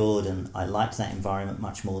just matured, and I liked that environment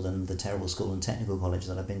much more than the terrible school and technical college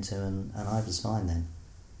that I've been to, and I was fine then.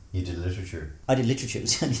 You did literature? I did literature. It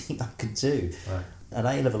was the only thing I could do. Right. At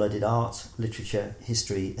A-level I did art, literature,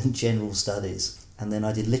 history and general studies. And then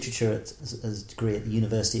I did literature as a degree at the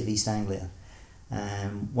University of East Anglia.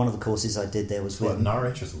 One of the courses I did there was... What,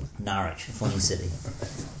 Norwich or something? Norwich, a funny city.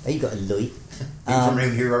 You got a light. From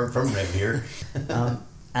around here, I'm from around here.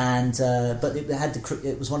 But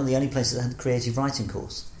it was one of the only places that had the creative writing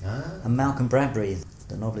course. And Malcolm Bradbury,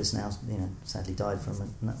 the novelist now, sadly died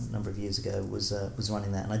from a number of years ago, was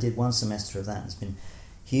running that, and I did one semester of that. There's been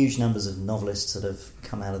huge numbers of novelists that have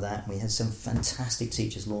come out of that. We had some fantastic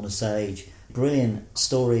teachers, Lorna Sage, brilliant,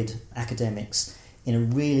 storied academics in a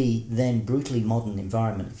really then brutally modern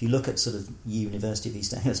environment. If you look at sort of University of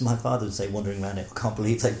East Anglia, as my father would say, wandering around it, I can't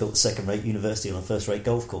believe they built a second-rate university on a first-rate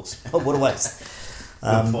golf course. Oh, what a waste.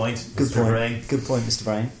 Good point, Mr. Brain. Good point, Mr.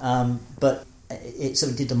 Brain. But it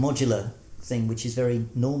sort of did the modular thing, which is very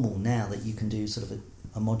normal now, that you can do sort of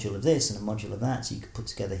a module of this and a module of that, so you could put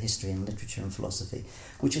together history and literature and philosophy,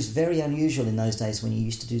 which was very unusual in those days when you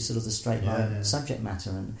used to do sort of the straight line subject matter,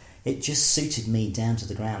 and it just suited me down to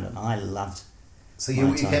the ground, and I loved. So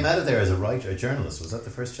you came out of there as a writer, a journalist. Was that the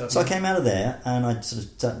first job? So I came out of there, and I'd sort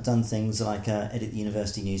of done things like edit the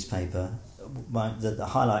university newspaper. The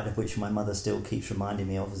highlight of which my mother still keeps reminding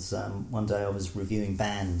me of was one day I was reviewing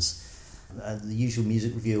bands. The usual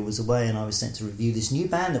music reviewer was away, and I was sent to review this new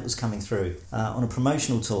band that was coming through on a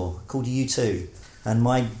promotional tour called U2. And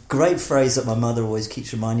my great phrase that my mother always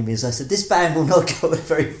keeps reminding me is, I said, this band will not go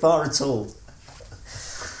very far at all.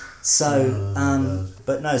 So,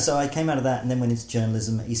 so I came out of that and then went into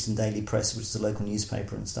journalism at Eastern Daily Press, which is a local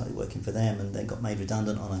newspaper, and started working for them, and then got made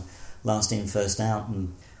redundant on a last in, first out,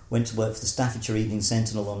 and went to work for the Staffordshire Evening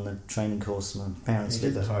Sentinel on the training course. My parents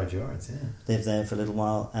did the hard yards, lived there for a little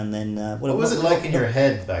while, and then what was it like in your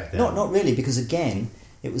head back then? Not really, because again,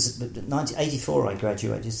 it was 1984 I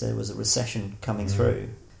graduated, so there was a recession coming through,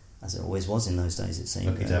 as it always was in those days, it seemed.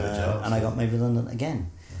 Lucky to have a job. And I got made redundant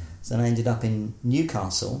again. So then I ended up in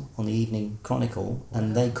Newcastle on the Evening Chronicle,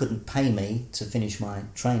 and they couldn't pay me to finish my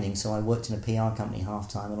training, so I worked in a PR company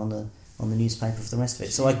half-time and on the newspaper for the rest of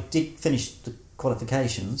it. So I did finish the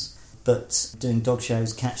qualifications, but doing dog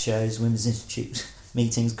shows, cat shows, Women's Institute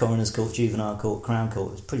meetings, Coroner's Court, Juvenile Court, Crown Court,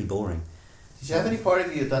 it was pretty boring. Did you have any part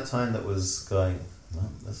of you at that time that was going,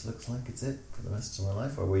 well, this looks like it's it for the rest of my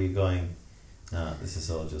life? Or were you going, no, this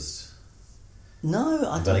is all just... No,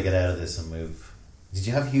 I've got to get out of this and move... Did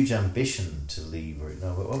you have huge ambition to leave, or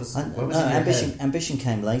no? What was in your head? Ambition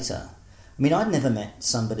came later. I mean, I'd never met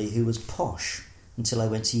somebody who was posh until I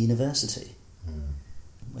went to university.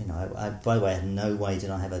 You know, I by the way, I had no way did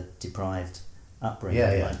I have a deprived upbringing.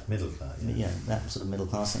 Yeah, middle class. Yeah. You know, that sort of middle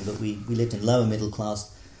class thing. But we lived in lower middle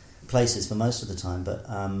class places for most of the time. But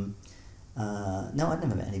no, I'd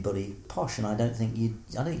never met anybody posh, and I don't think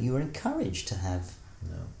you were encouraged to have.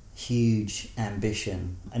 No. Huge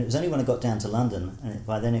ambition, and it was only when I got down to London, and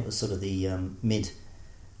by then it was sort of the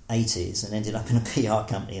mid-80s, and ended up in a PR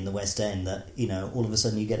company in the West End, that, you know, all of a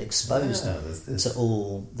sudden you get exposed to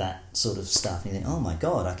all that sort of stuff, and you think, oh my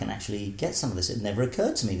God, I can actually get some of this. It never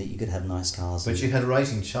occurred to me that you could have nice cars. But you had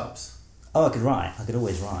writing chops. Oh, I could write. I could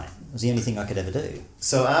always write. It was the only thing I could ever do.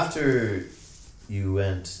 So after you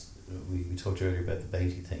went, we talked earlier about the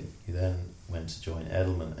Beatty thing, you then went to join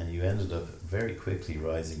Edelman, and you ended up very quickly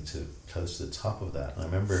rising to close to the top of that. And I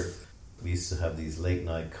remember we used to have these late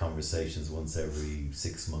night conversations once every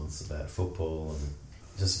 6 months about football and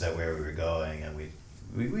just about where we were going, and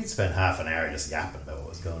we'd spend half an hour just yapping about what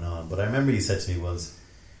was going on. But I remember you said to me once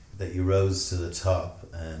that you rose to the top,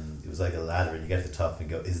 and it was like a ladder, and you get to the top and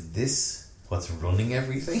go, is this what's running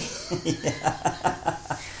everything?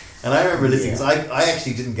 And I remember listening, because I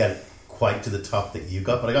actually didn't get it quite to the top that you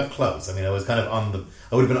got, but I got close. I mean, I was kind of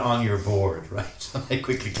I would have been on your board, right? And I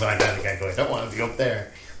quickly climbed down again going, I don't want to be up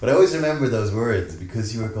there. But I always remember those words,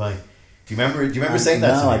 because you were going, do you remember saying that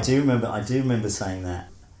to me? No, I do remember saying that.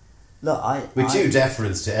 Look, with due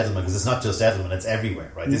deference to Edelman, because it's not just Edelman, it's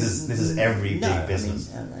everywhere, right? This is every big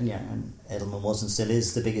business. I mean, and Edelman was and still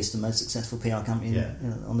is the biggest and most successful PR company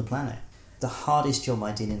on the planet. The hardest job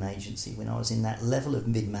I did in agency, when I was in that level of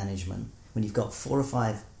mid-management, when you've got 4 or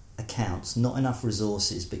 5 accounts, not enough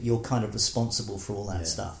resources, but you're kind of responsible for all that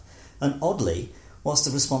stuff. And oddly, whilst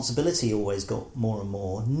the responsibility always got more and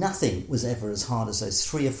more, nothing was ever as hard as those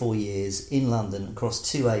 3 or 4 years in London across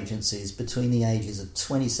 2 agencies between the ages of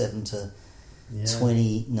 27 to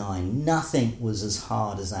 29. Nothing was as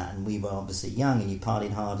hard as that, and we were obviously young, and you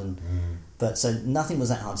partied hard, but so nothing was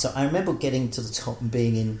that hard. So I remember getting to the top and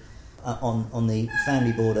being in on the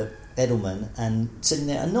family board at Edelman, and sitting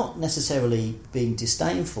there and not necessarily being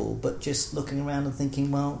disdainful, but just looking around and thinking,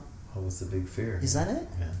 well, what was the big fear? Is that it?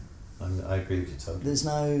 Yeah, I agree with you totally. There's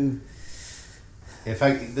no... In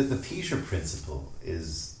fact, the Peter principle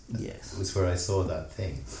was where I saw that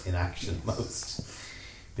thing in action most,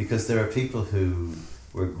 because there are people who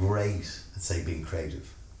were great at, say, being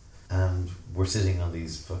creative, and were sitting on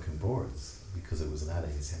these fucking boards because it was an ad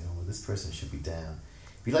agency, saying, oh, well, this person should be down.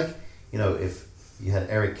 It'd be like, you know, if you had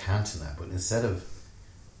Eric Cantona, but instead of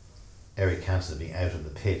Eric Cantona being out on the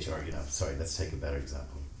pitch, or, you know, sorry, let's take a better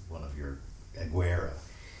example, one of your Aguero.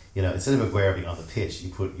 You know, instead of Aguero being on the pitch, you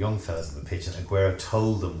put young fellas on the pitch, and Aguero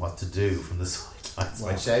told them what to do from the sidelines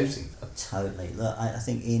by shouting. Totally. Look, I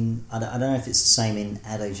think I don't know if it's the same in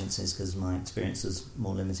ad agencies, because my experience was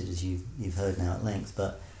more limited, as you've heard now at length,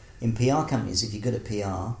 but in PR companies, if you're good at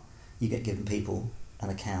PR, you get given people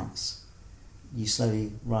and accounts. You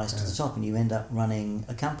slowly rise to the top, and you end up running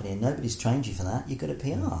a company, and nobody's trained you for that. You're good at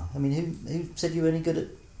PR. I mean, who said you were any good at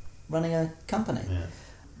running a company? Yeah.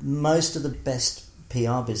 Most of the best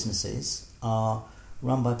PR businesses are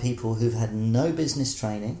run by people who've had no business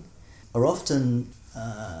training, or often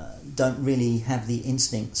don't really have the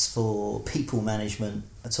instincts for people management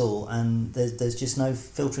at all, and there's just no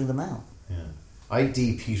filtering them out. Yeah, I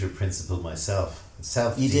de-Peter principle myself.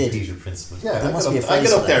 Peter principle. Yeah, I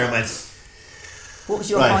got up there and went. What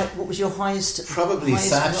was your highest? Probably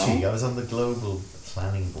highest Saatchi. role? I was on the global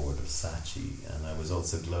planning board of Saatchi, and I was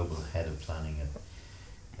also global head of planning at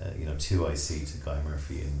 2IC to Guy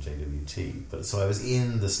Murphy and JWT. But so I was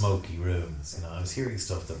in the smoky rooms. You know, I was hearing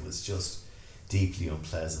stuff that was just deeply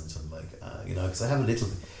unpleasant, and because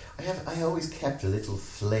I always kept a little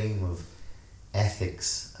flame of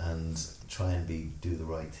ethics and try and do the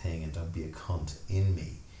right thing and don't be a cunt in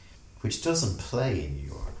me, which doesn't play in New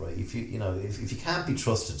York, right? If you can't be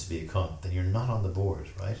trusted to be a cunt, then you're not on the board,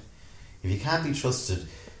 right? If you can't be trusted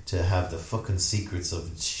to have the fucking secrets of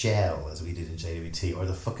Shell, as we did in JWT, or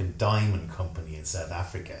the fucking diamond company in South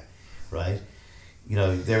Africa, right? You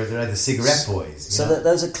know, they're the cigarette boys. So that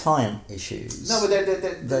those are client issues. No, but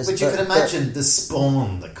you can imagine the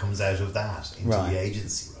spawn that comes out of that into the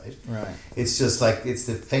agency, right? Right. It's just like, it's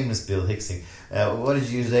the famous Bill Hicks thing. What did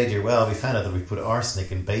you use today, dear? Well, we found out that we put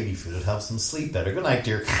arsenic in baby food. It helps them sleep better. Good night,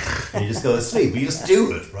 dear. And you just go to sleep. But you just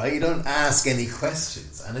do it, right? You don't ask any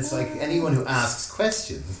questions. And it's like, anyone who asks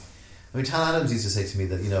questions... I mean, Tal Adams used to say to me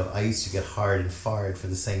that, you know, I used to get hired and fired for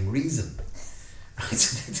the same reason.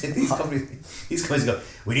 These companies go,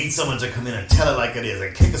 we need someone to come in and tell it like it is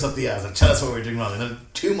and kick us up the ass and tell us what we're doing wrong. And then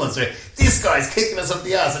 2 months later, this guy's kicking us up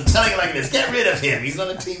the ass and telling it like it is. Get rid of him. He's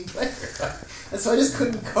not a team player. And so I just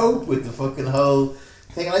couldn't cope with the fucking whole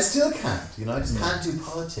thing. And I still can't. You know, I just can't do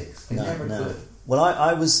politics. I never could. Well,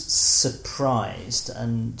 I was surprised,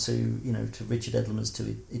 and to Richard Edelman's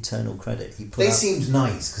to eternal credit, they seemed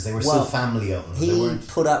nice because they were still family owned. He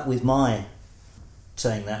put up with my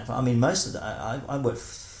saying that. I mean, most of that, I worked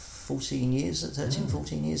 14 years at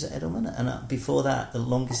Edelman, and before that, the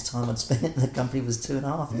longest time I'd spent in the company was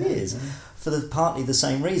 2.5 years, for partly the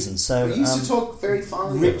same reason. So we used to talk very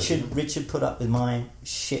fondly. Richard put up with my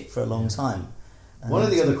shit for a long time. One of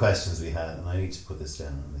the other questions we had, and I need to put this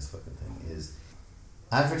down on this fucking thing, is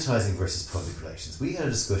advertising versus public relations. We had a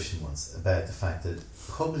discussion once about the fact that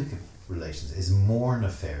public relations is more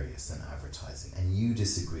nefarious than advertising, and you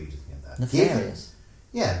disagreed with me on that. Nefarious?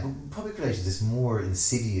 Yeah, but public relations is more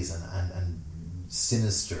insidious and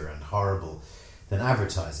sinister and horrible than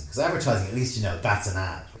advertising. Because advertising, at least you know that's an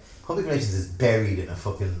ad. Public relations is buried in a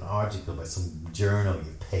fucking article by some journal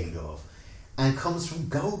you've paid off and comes from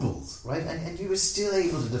Goebbels, right? And you were still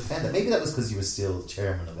able to defend it. Maybe that was because you were still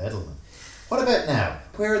chairman of Edelman. What about now?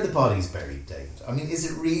 Where are the bodies buried, David? I mean,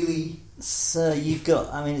 is it really... So you've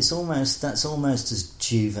got... I mean, that's almost as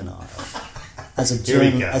juvenile as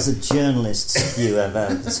a journalist's view of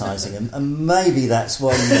advertising, and maybe that's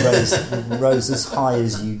why you rose as high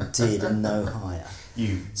as you did and no higher.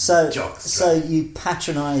 You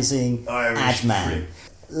patronising ad man.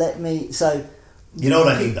 You know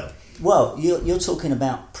what I mean, though. Well, you're talking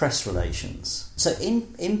about press relations. So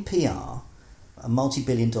in PR, a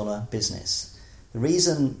multi-billion-dollar business, the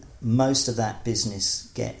reason most of that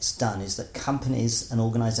business gets done is that companies and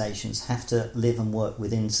organisations have to live and work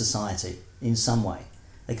within society in some way.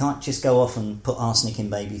 They can't just go off and put arsenic in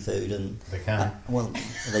baby food. And they can.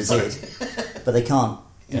 They did, but they can't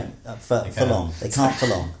for long. They can't for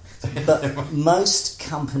long. But most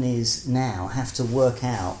companies now have to work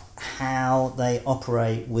out how they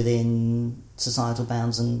operate within societal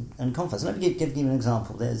bounds and confines. Let me give you an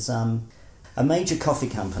example. There's a major coffee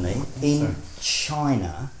company in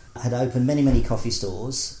China had opened many, many coffee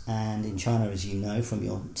stores, and in China, as you know from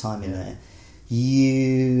your time in there,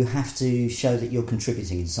 you have to show that you're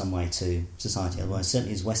contributing in some way to society. Otherwise,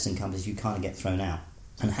 certainly as Western companies, you kind of get thrown out.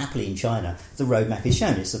 And happily in China, the roadmap is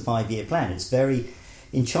shown. It's a 5-year plan.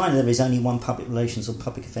 In China, there is only one public relations or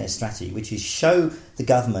public affairs strategy, which is show the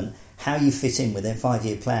government how you fit in with their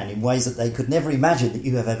 5-year plan in ways that they could never imagine that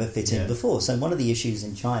you have ever fit in before. So one of the issues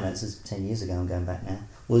in China, this is 10 years ago, I'm going back now,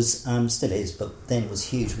 was, still is, but then it was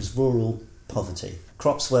huge, was rural poverty.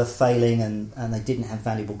 Crops were failing and they didn't have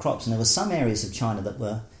valuable crops, and there were some areas of China that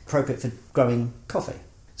were appropriate for growing coffee.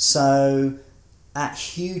 So at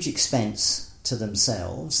huge expense to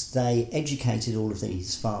themselves, they educated all of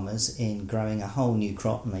these farmers in growing a whole new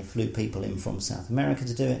crop, and they flew people in from South America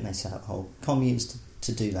to do it, and they set up whole communes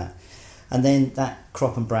to do that. And then that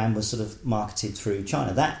crop and brand was sort of marketed through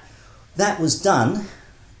China. That was done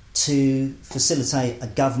to facilitate a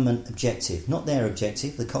government objective, not their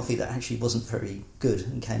objective, the coffee that actually wasn't very good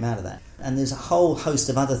and came out of that. And there's a whole host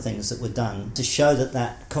of other things that were done to show that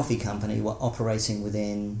that coffee company were operating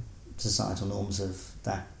within societal norms of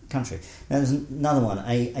that country. Now there's another one,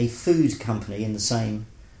 a food company in the same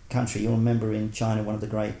country. You'll remember in China one of the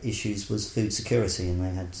great issues was food security, and they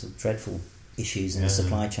had some dreadful issues in the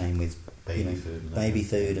supply chain with baby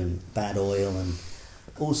food and bad oil and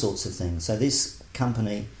all sorts of things. So this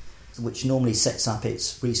company, which normally sets up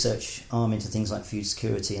its research arm into things like food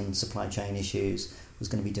security and supply chain issues, was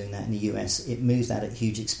going to be doing that in the US. It moved that at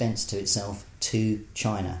huge expense to itself to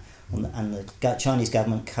China, and the Chinese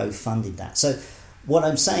government co-funded that. So what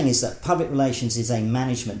I'm saying is that public relations is a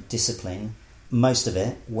management discipline, most of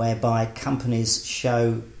it, whereby companies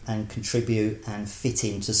show and contribute and fit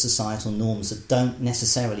into societal norms that don't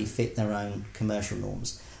necessarily fit their own commercial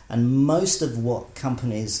norms. And most of what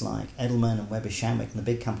companies like Edelman and Weber Shandwick and the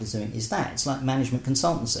big companies are doing is that. It's like management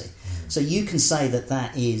consultancy. So you can say that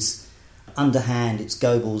that is underhand, it's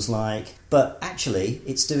Goebbels-like, but actually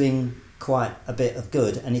it's doing quite a bit of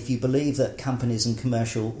good. And if you believe that companies and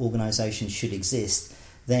commercial organisations should exist,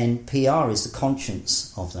 then PR is the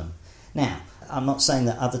conscience of them. Now, I'm not saying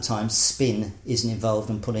that other times spin isn't involved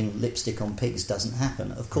and putting lipstick on pigs doesn't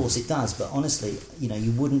happen. Of course it does, but honestly,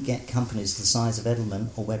 you wouldn't get companies the size of Edelman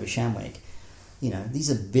or Weber Shandwick. These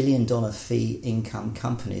are billion-dollar fee income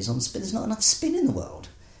companies on spin. There's not enough spin in the world.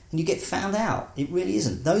 And you get found out. It really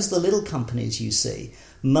isn't. Those are the little companies you see.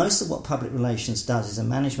 Most of what public relations does is a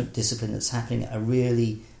management discipline that's happening at a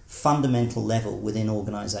really fundamental level within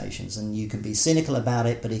organisations. And you can be cynical about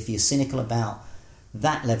it, but if you're cynical about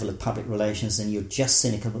that level of public relations, then you're just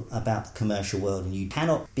cynical about the commercial world. And you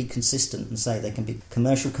cannot be consistent and say there can be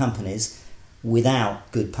commercial companies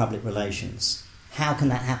without good public relations. How can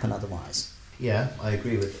that happen otherwise? Yeah, I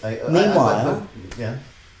agree with... Meanwhile, yeah.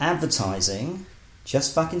 Advertising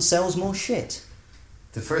just fucking sells more shit.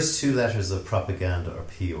 The first two letters of propaganda are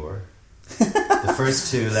PR. The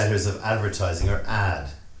first two letters of advertising are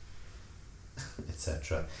ad,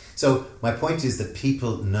 etc. So my point is that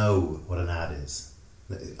people know what an ad is.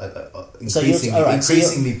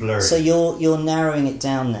 Increasingly blurred. So you're narrowing it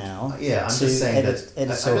down now. Yeah, I'm just saying that. I'm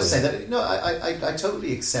just saying that. No, I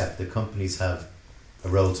totally accept that companies have a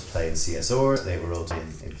role to play in CSR. They have a role to play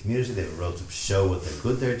in community. They have a role to show what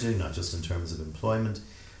they're doing, not just in terms of employment.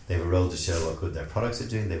 They have a role to show what good their products are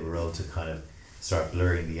doing. They have a role to kind of start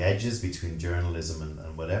blurring the edges between journalism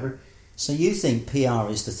and whatever. So you think PR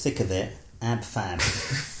is the thick of it, ab fab.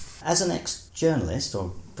 As an ex-journalist,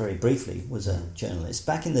 or very briefly was a journalist,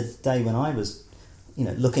 back in the day when I was,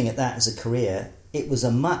 looking at that as a career, it was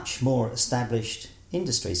a much more established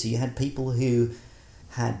industry. So you had people who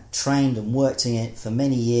had trained and worked in it for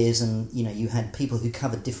many years, and you had people who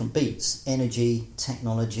covered different beats: energy,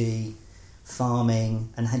 technology,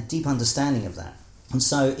 farming, and had deep understanding of that. And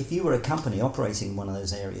so if you were a company operating in one of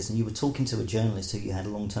those areas and you were talking to a journalist who you had a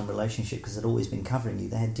long-term relationship because they'd always been covering you,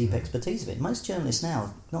 they had deep expertise of it. Most journalists now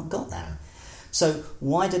have not got that. So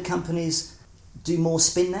why do companies do more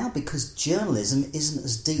spin now? Because journalism isn't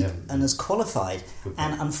as deep and as qualified.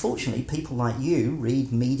 And unfortunately, people like you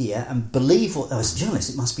read media and believe as a journalist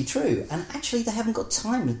it must be true. And actually they haven't got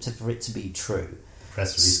time for it to be true.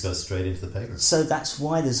 Press release goes straight into the paper. So that's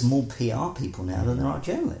why there's more PR people now than there are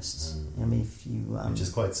journalists. I mean, if you which is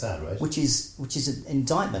quite sad, right? Which is an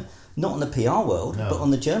indictment, not on the PR world, but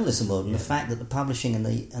on the journalism world, and the fact that the publishing and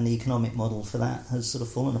the economic model for that has sort of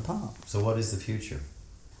fallen apart. So, what is the future?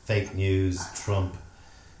 Fake news, Trump,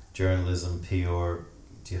 journalism, PR.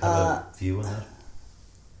 Do you have a view on that?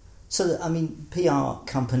 So, I mean, PR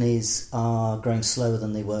companies are growing slower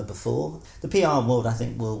than they were before. The PR world, I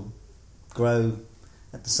think, will grow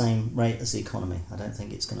at the same rate as the economy. I don't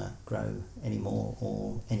think it's going to grow any more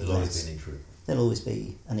or any less. There'll always be a need for it. There'll always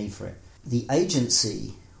be a need for it. The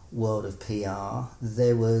agency world of PR,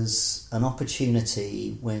 there was an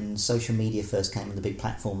opportunity when social media first came and the big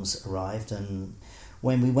platforms arrived, and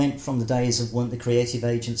when we went from the days of when the creative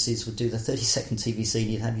agencies would do the 30-second TV scene,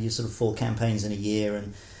 you'd have your sort of 4 campaigns in a year,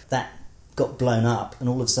 and that got blown up, and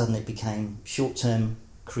all of a sudden it became short-term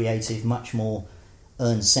creative, much more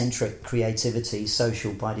earn-centric creativity,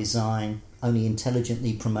 social by design, only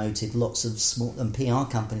intelligently promoted. Lots of small and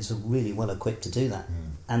PR companies were really well equipped to do that,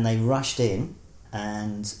 and they rushed in,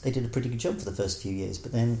 and they did a pretty good job for the first few years.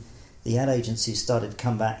 But then the ad agencies started to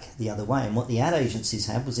come back the other way, and what the ad agencies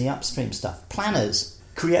had was the upstream stuff: planners,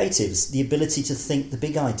 creatives, the ability to think the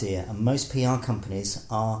big idea. And most PR companies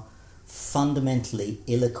are fundamentally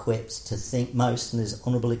ill-equipped to think most, and there's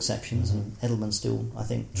honourable exceptions, and Edelman still, I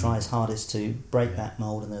think, tries hardest to break that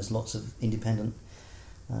mould, and there's lots of independent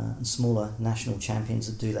and smaller national champions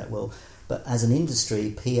that do that well. But as an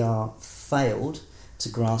industry, PR failed to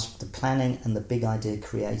grasp the planning and the big idea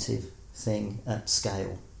creative thing at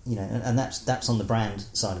scale. And that's on the brand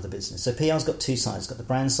side of the business. So PR's got two sides. It's got the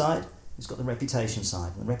brand side, it's got the reputation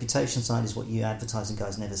side. And the reputation side is what you advertising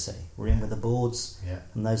guys never see. We're in with the boards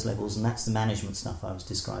and those levels, and that's the management stuff I was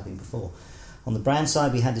describing before. On the brand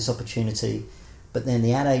side, we had this opportunity, but then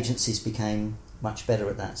the ad agencies became much better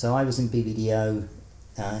at that. So I was in BBDO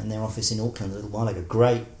in their office in Auckland a little while ago.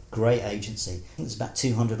 Great agency. I think there's about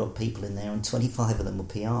 200 odd people in there, and 25 of them were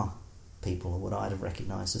PR people, or what I'd have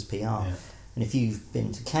recognised as PR. Yeah. And if you've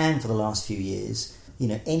been to Cannes for the last few years,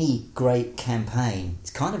 any great campaign, it's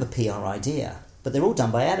kind of a PR idea, but they're all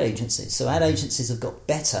done by ad agencies. So ad agencies have got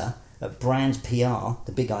better at brand PR,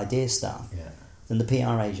 the big idea stuff, than the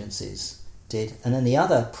PR agencies did. And then the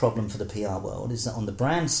other problem for the PR world is that on the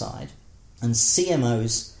brand side, and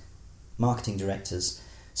CMOs, marketing directors,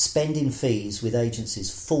 spend in fees with agencies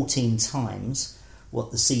 14 times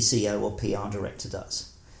what the CCO or PR director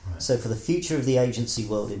does. Right. So for the future of the agency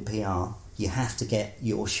world in PR, you have to get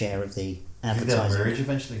your share of the advertising. Did that merge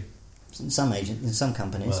eventually? In some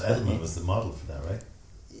companies. Well, Edelman was the model for that, right?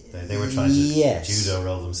 They were trying to judo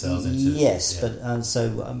roll themselves into... Yes, but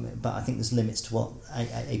I think there's limits to what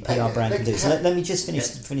a PR brand can do. So let me just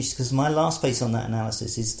finish because my last piece on that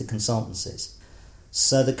analysis is the consultancies.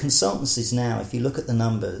 So the consultancies now, if you look at the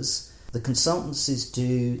numbers, the consultancies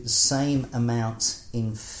do the same amount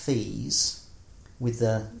in fees with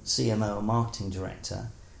the CMO or marketing director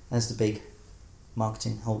as the big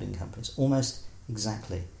marketing holding companies, almost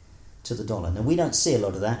exactly to the dollar. Now, we don't see a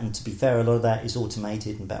lot of that, and to be fair, a lot of that is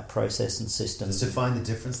automated and about process and systems. Just define the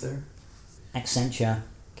difference there. Accenture,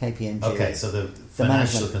 KPMG. Okay, so the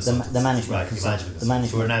financial consultants, the management, right, the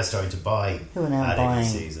management who are now starting to buy ad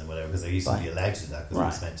agencies and whatever, because they used to be allowed to do that because it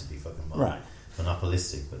was meant to be fucking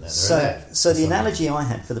monopolistic, but now they're allowed. So the analogy I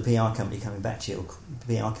had for the PR company coming back to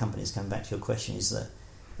your question is that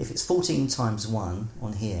if it's 14 times 1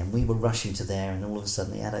 on here and we were rushing to there and all of a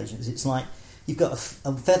sudden the ad agents, it's like you've got a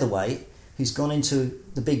featherweight who's gone into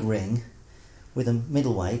the big ring with a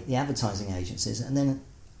middleweight, the advertising agencies, and then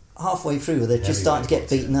halfway through they're just starting to get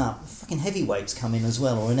beaten up. Fucking heavyweights come in as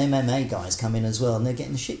well, or an MMA guys come in as well, and they're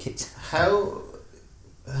getting the shit kicked. How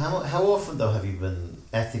often though have you been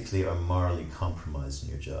ethically or morally compromised in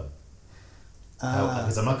your job?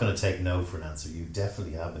 Because I'm not going to take no for an answer. You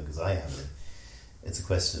definitely have, because I haven't. It's a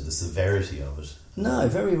question of the severity of it. No,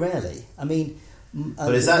 very rarely. I mean.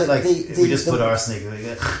 But is that if we just put arsenic?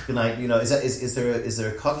 Good night. You know, is there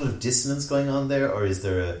a cognitive dissonance going on there, or is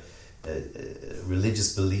there a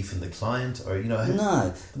religious belief in the client, or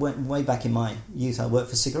No, way back in my youth, I worked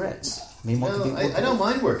for cigarettes. I mean, I don't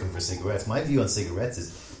mind working for cigarettes. My view on cigarettes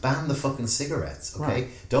is ban the fucking cigarettes. Okay, right.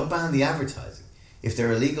 Don't ban the advertising. If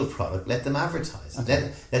they're a legal product, let them advertise.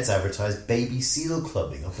 Okay. Let's advertise baby seal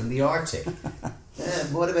clubbing up in the Arctic.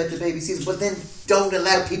 What about the baby seals? But then don't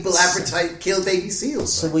allow people kill baby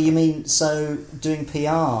seals. So, you mean doing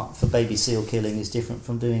PR for baby seal killing is different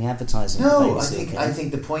from doing advertising? No, for baby seal killing? I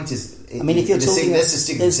think the point is. I mean, if you're talking, let's just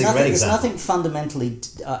stick with the cigarette there's example. nothing fundamentally.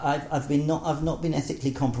 I've not been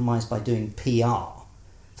ethically compromised by doing PR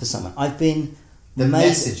for someone. I've been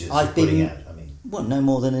messages you're putting out. Well, no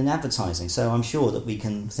more than in advertising. So I'm sure that we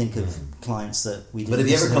can think of clients that we do. But have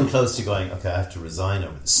you ever come close to going, okay, I have to resign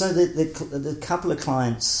over this? So the couple of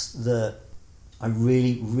clients that I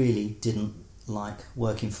really, really didn't like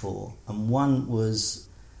working for, and one was...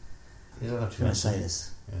 You don't have to say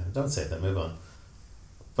this. Yeah, don't say it, then move on.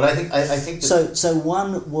 But I think that... So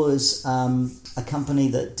one was a company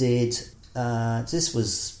that did... this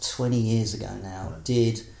was 20 years ago now,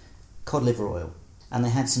 did cod liver oil. And they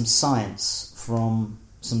had some science from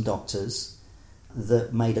some doctors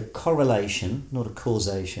that made a correlation, not a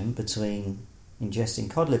causation, between ingesting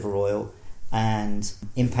cod liver oil and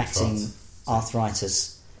impacting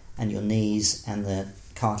arthritis and your knees and the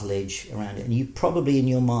cartilage around it. And you probably, in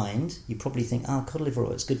your mind, think, cod liver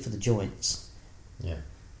oil is good for the joints. Yeah.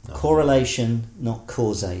 Correlation, not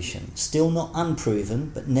causation. Still not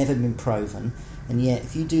unproven, but never been proven. And yet,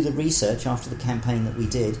 if you do the research after the campaign that we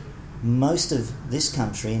did, most of this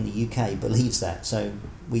country in the UK believes that, so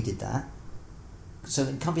we did that. So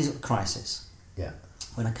the company's at a crisis. Yeah.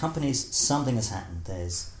 When a company's something has happened,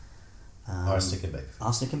 there's arsenic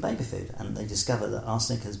in baby food, and they discover that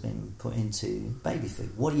arsenic has been put into baby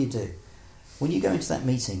food. What do? When you go into that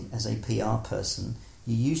meeting as a PR person,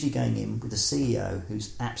 you're usually going in with the CEO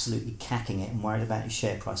who's absolutely cacking it and worried about his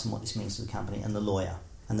share price and what this means to the company, and the lawyer.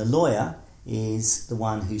 And the lawyer is the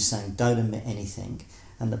one who's saying, don't admit anything.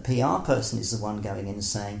 And the PR person is the one going in and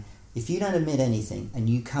saying, if you don't admit anything and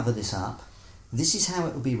you cover this up, this is how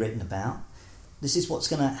it will be written about. This is what's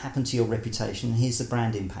going to happen to your reputation, and here's the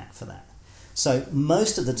brand impact for that. So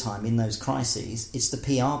most of the time in those crises, it's the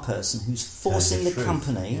PR person who's forcing the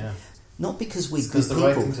company, not because we're good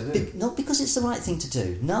people, not because it's the right thing to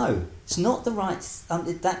do. No, it's not the right.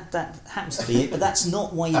 That happens to be it, but that's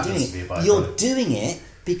not why you're doing it. You're doing it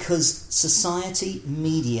because society,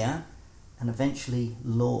 media, and eventually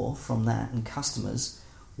law from that and customers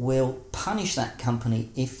will punish that company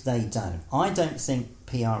if they don't. I don't think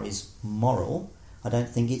PR is moral. I don't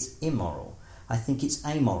think it's immoral. I think it's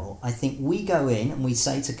amoral. I think we go in and we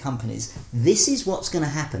say to companies, this is what's going to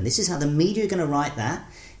happen. This is how the media are going to write that.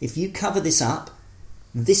 If you cover this up,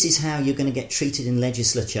 this is how you're going to get treated in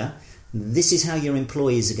legislature. This is how your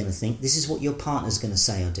employees are going to think. This is what your partner's going to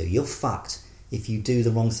say or do. You're fucked if you do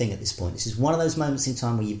the wrong thing at this point. This is one of those moments in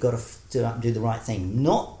time where you've got to do the right thing.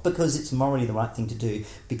 Not because it's morally the right thing to do,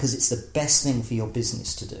 because it's the best thing for your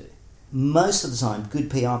business to do. Most of the time, good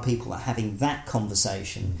PR people are having that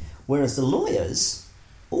conversation, whereas the lawyers,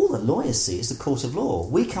 all the lawyers see is the court of law.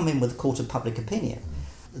 We come in with the court of public opinion.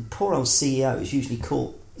 The poor old CEO is usually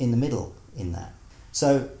caught in the middle in that.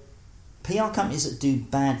 So PR companies that do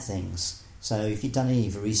bad things So if you've done any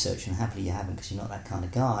of your research, and happily you haven't because you're not that kind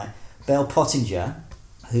of guy, Bell Pottinger,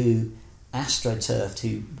 who astroturfed,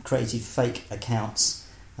 who created fake accounts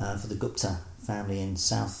for the Gupta family in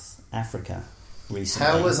South Africa recently.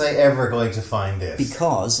 How was I ever going to find this?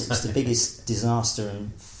 Because it's the biggest disaster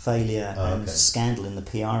and failure and scandal in the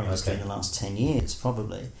PR industry in the last 10 years,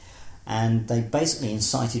 probably. And they basically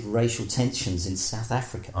incited racial tensions in South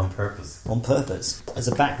Africa. On purpose. On purpose, as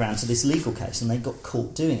a background to this legal case. And they got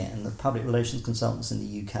caught doing it. And the public relations consultants in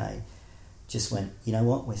the UK just went, you know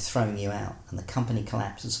what, we're throwing you out. And the company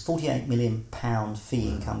collapsed. It was a £48 million fee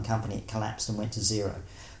income company. It collapsed and went to zero.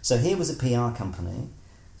 So here was a PR company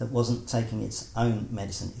that wasn't taking its own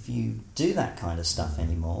medicine. If you do that kind of stuff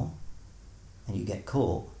anymore and you get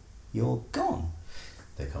caught, you're gone.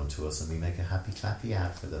 They come to us and we make a happy clappy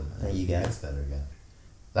ad for them. There you go. It's better again.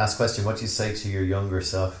 Last question: what do you say to your younger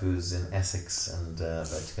self who's in Essex and about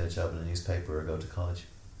to get a job in a newspaper or go to college,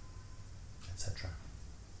 etc.?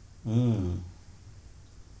 What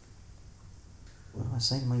do I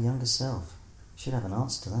say to my younger self? Should have an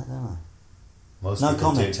answer to that, don't I? Most no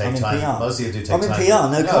people comment. do take I'm in time. PR. Most of you do take I'm time. in PR.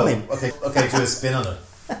 No comment. Okay, do a spin on it.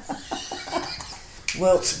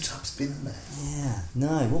 Well, some top spin on that. Yeah.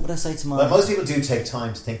 No. What would I say to my? Well, most people do take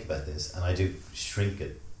time to think about this, and I do shrink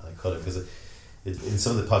it. I cut it because in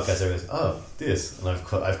some of the podcasts, I go, this, and I've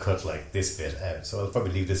cut like this bit out. So I'll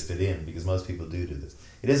probably leave this bit in because most people do this.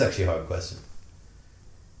 It is actually a hard question.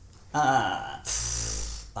 I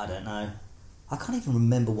don't know. I can't even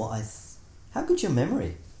remember what I. How good's your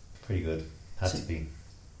memory? Pretty good. Had to be.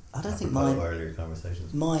 I don't think mine. Earlier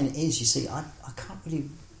conversations. Mine is. You see, I can't really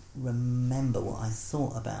remember what I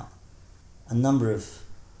thought about a number of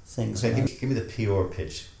things. Okay, give me the PR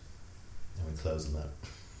pitch, and we close on that.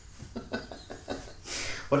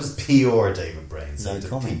 What does PR, David Brain, say? No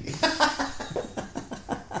comment.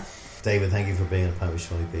 David, thank you for being on Pint with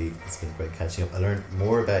Seaniebee. It's been great catching up. I learned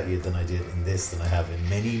more about you than I did in this than I have in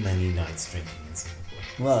many, many nights drinking in Singapore.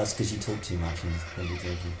 Well, it's because you talk too much when you're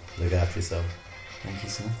drinking. Look after yourself. Thank you,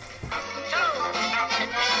 sir.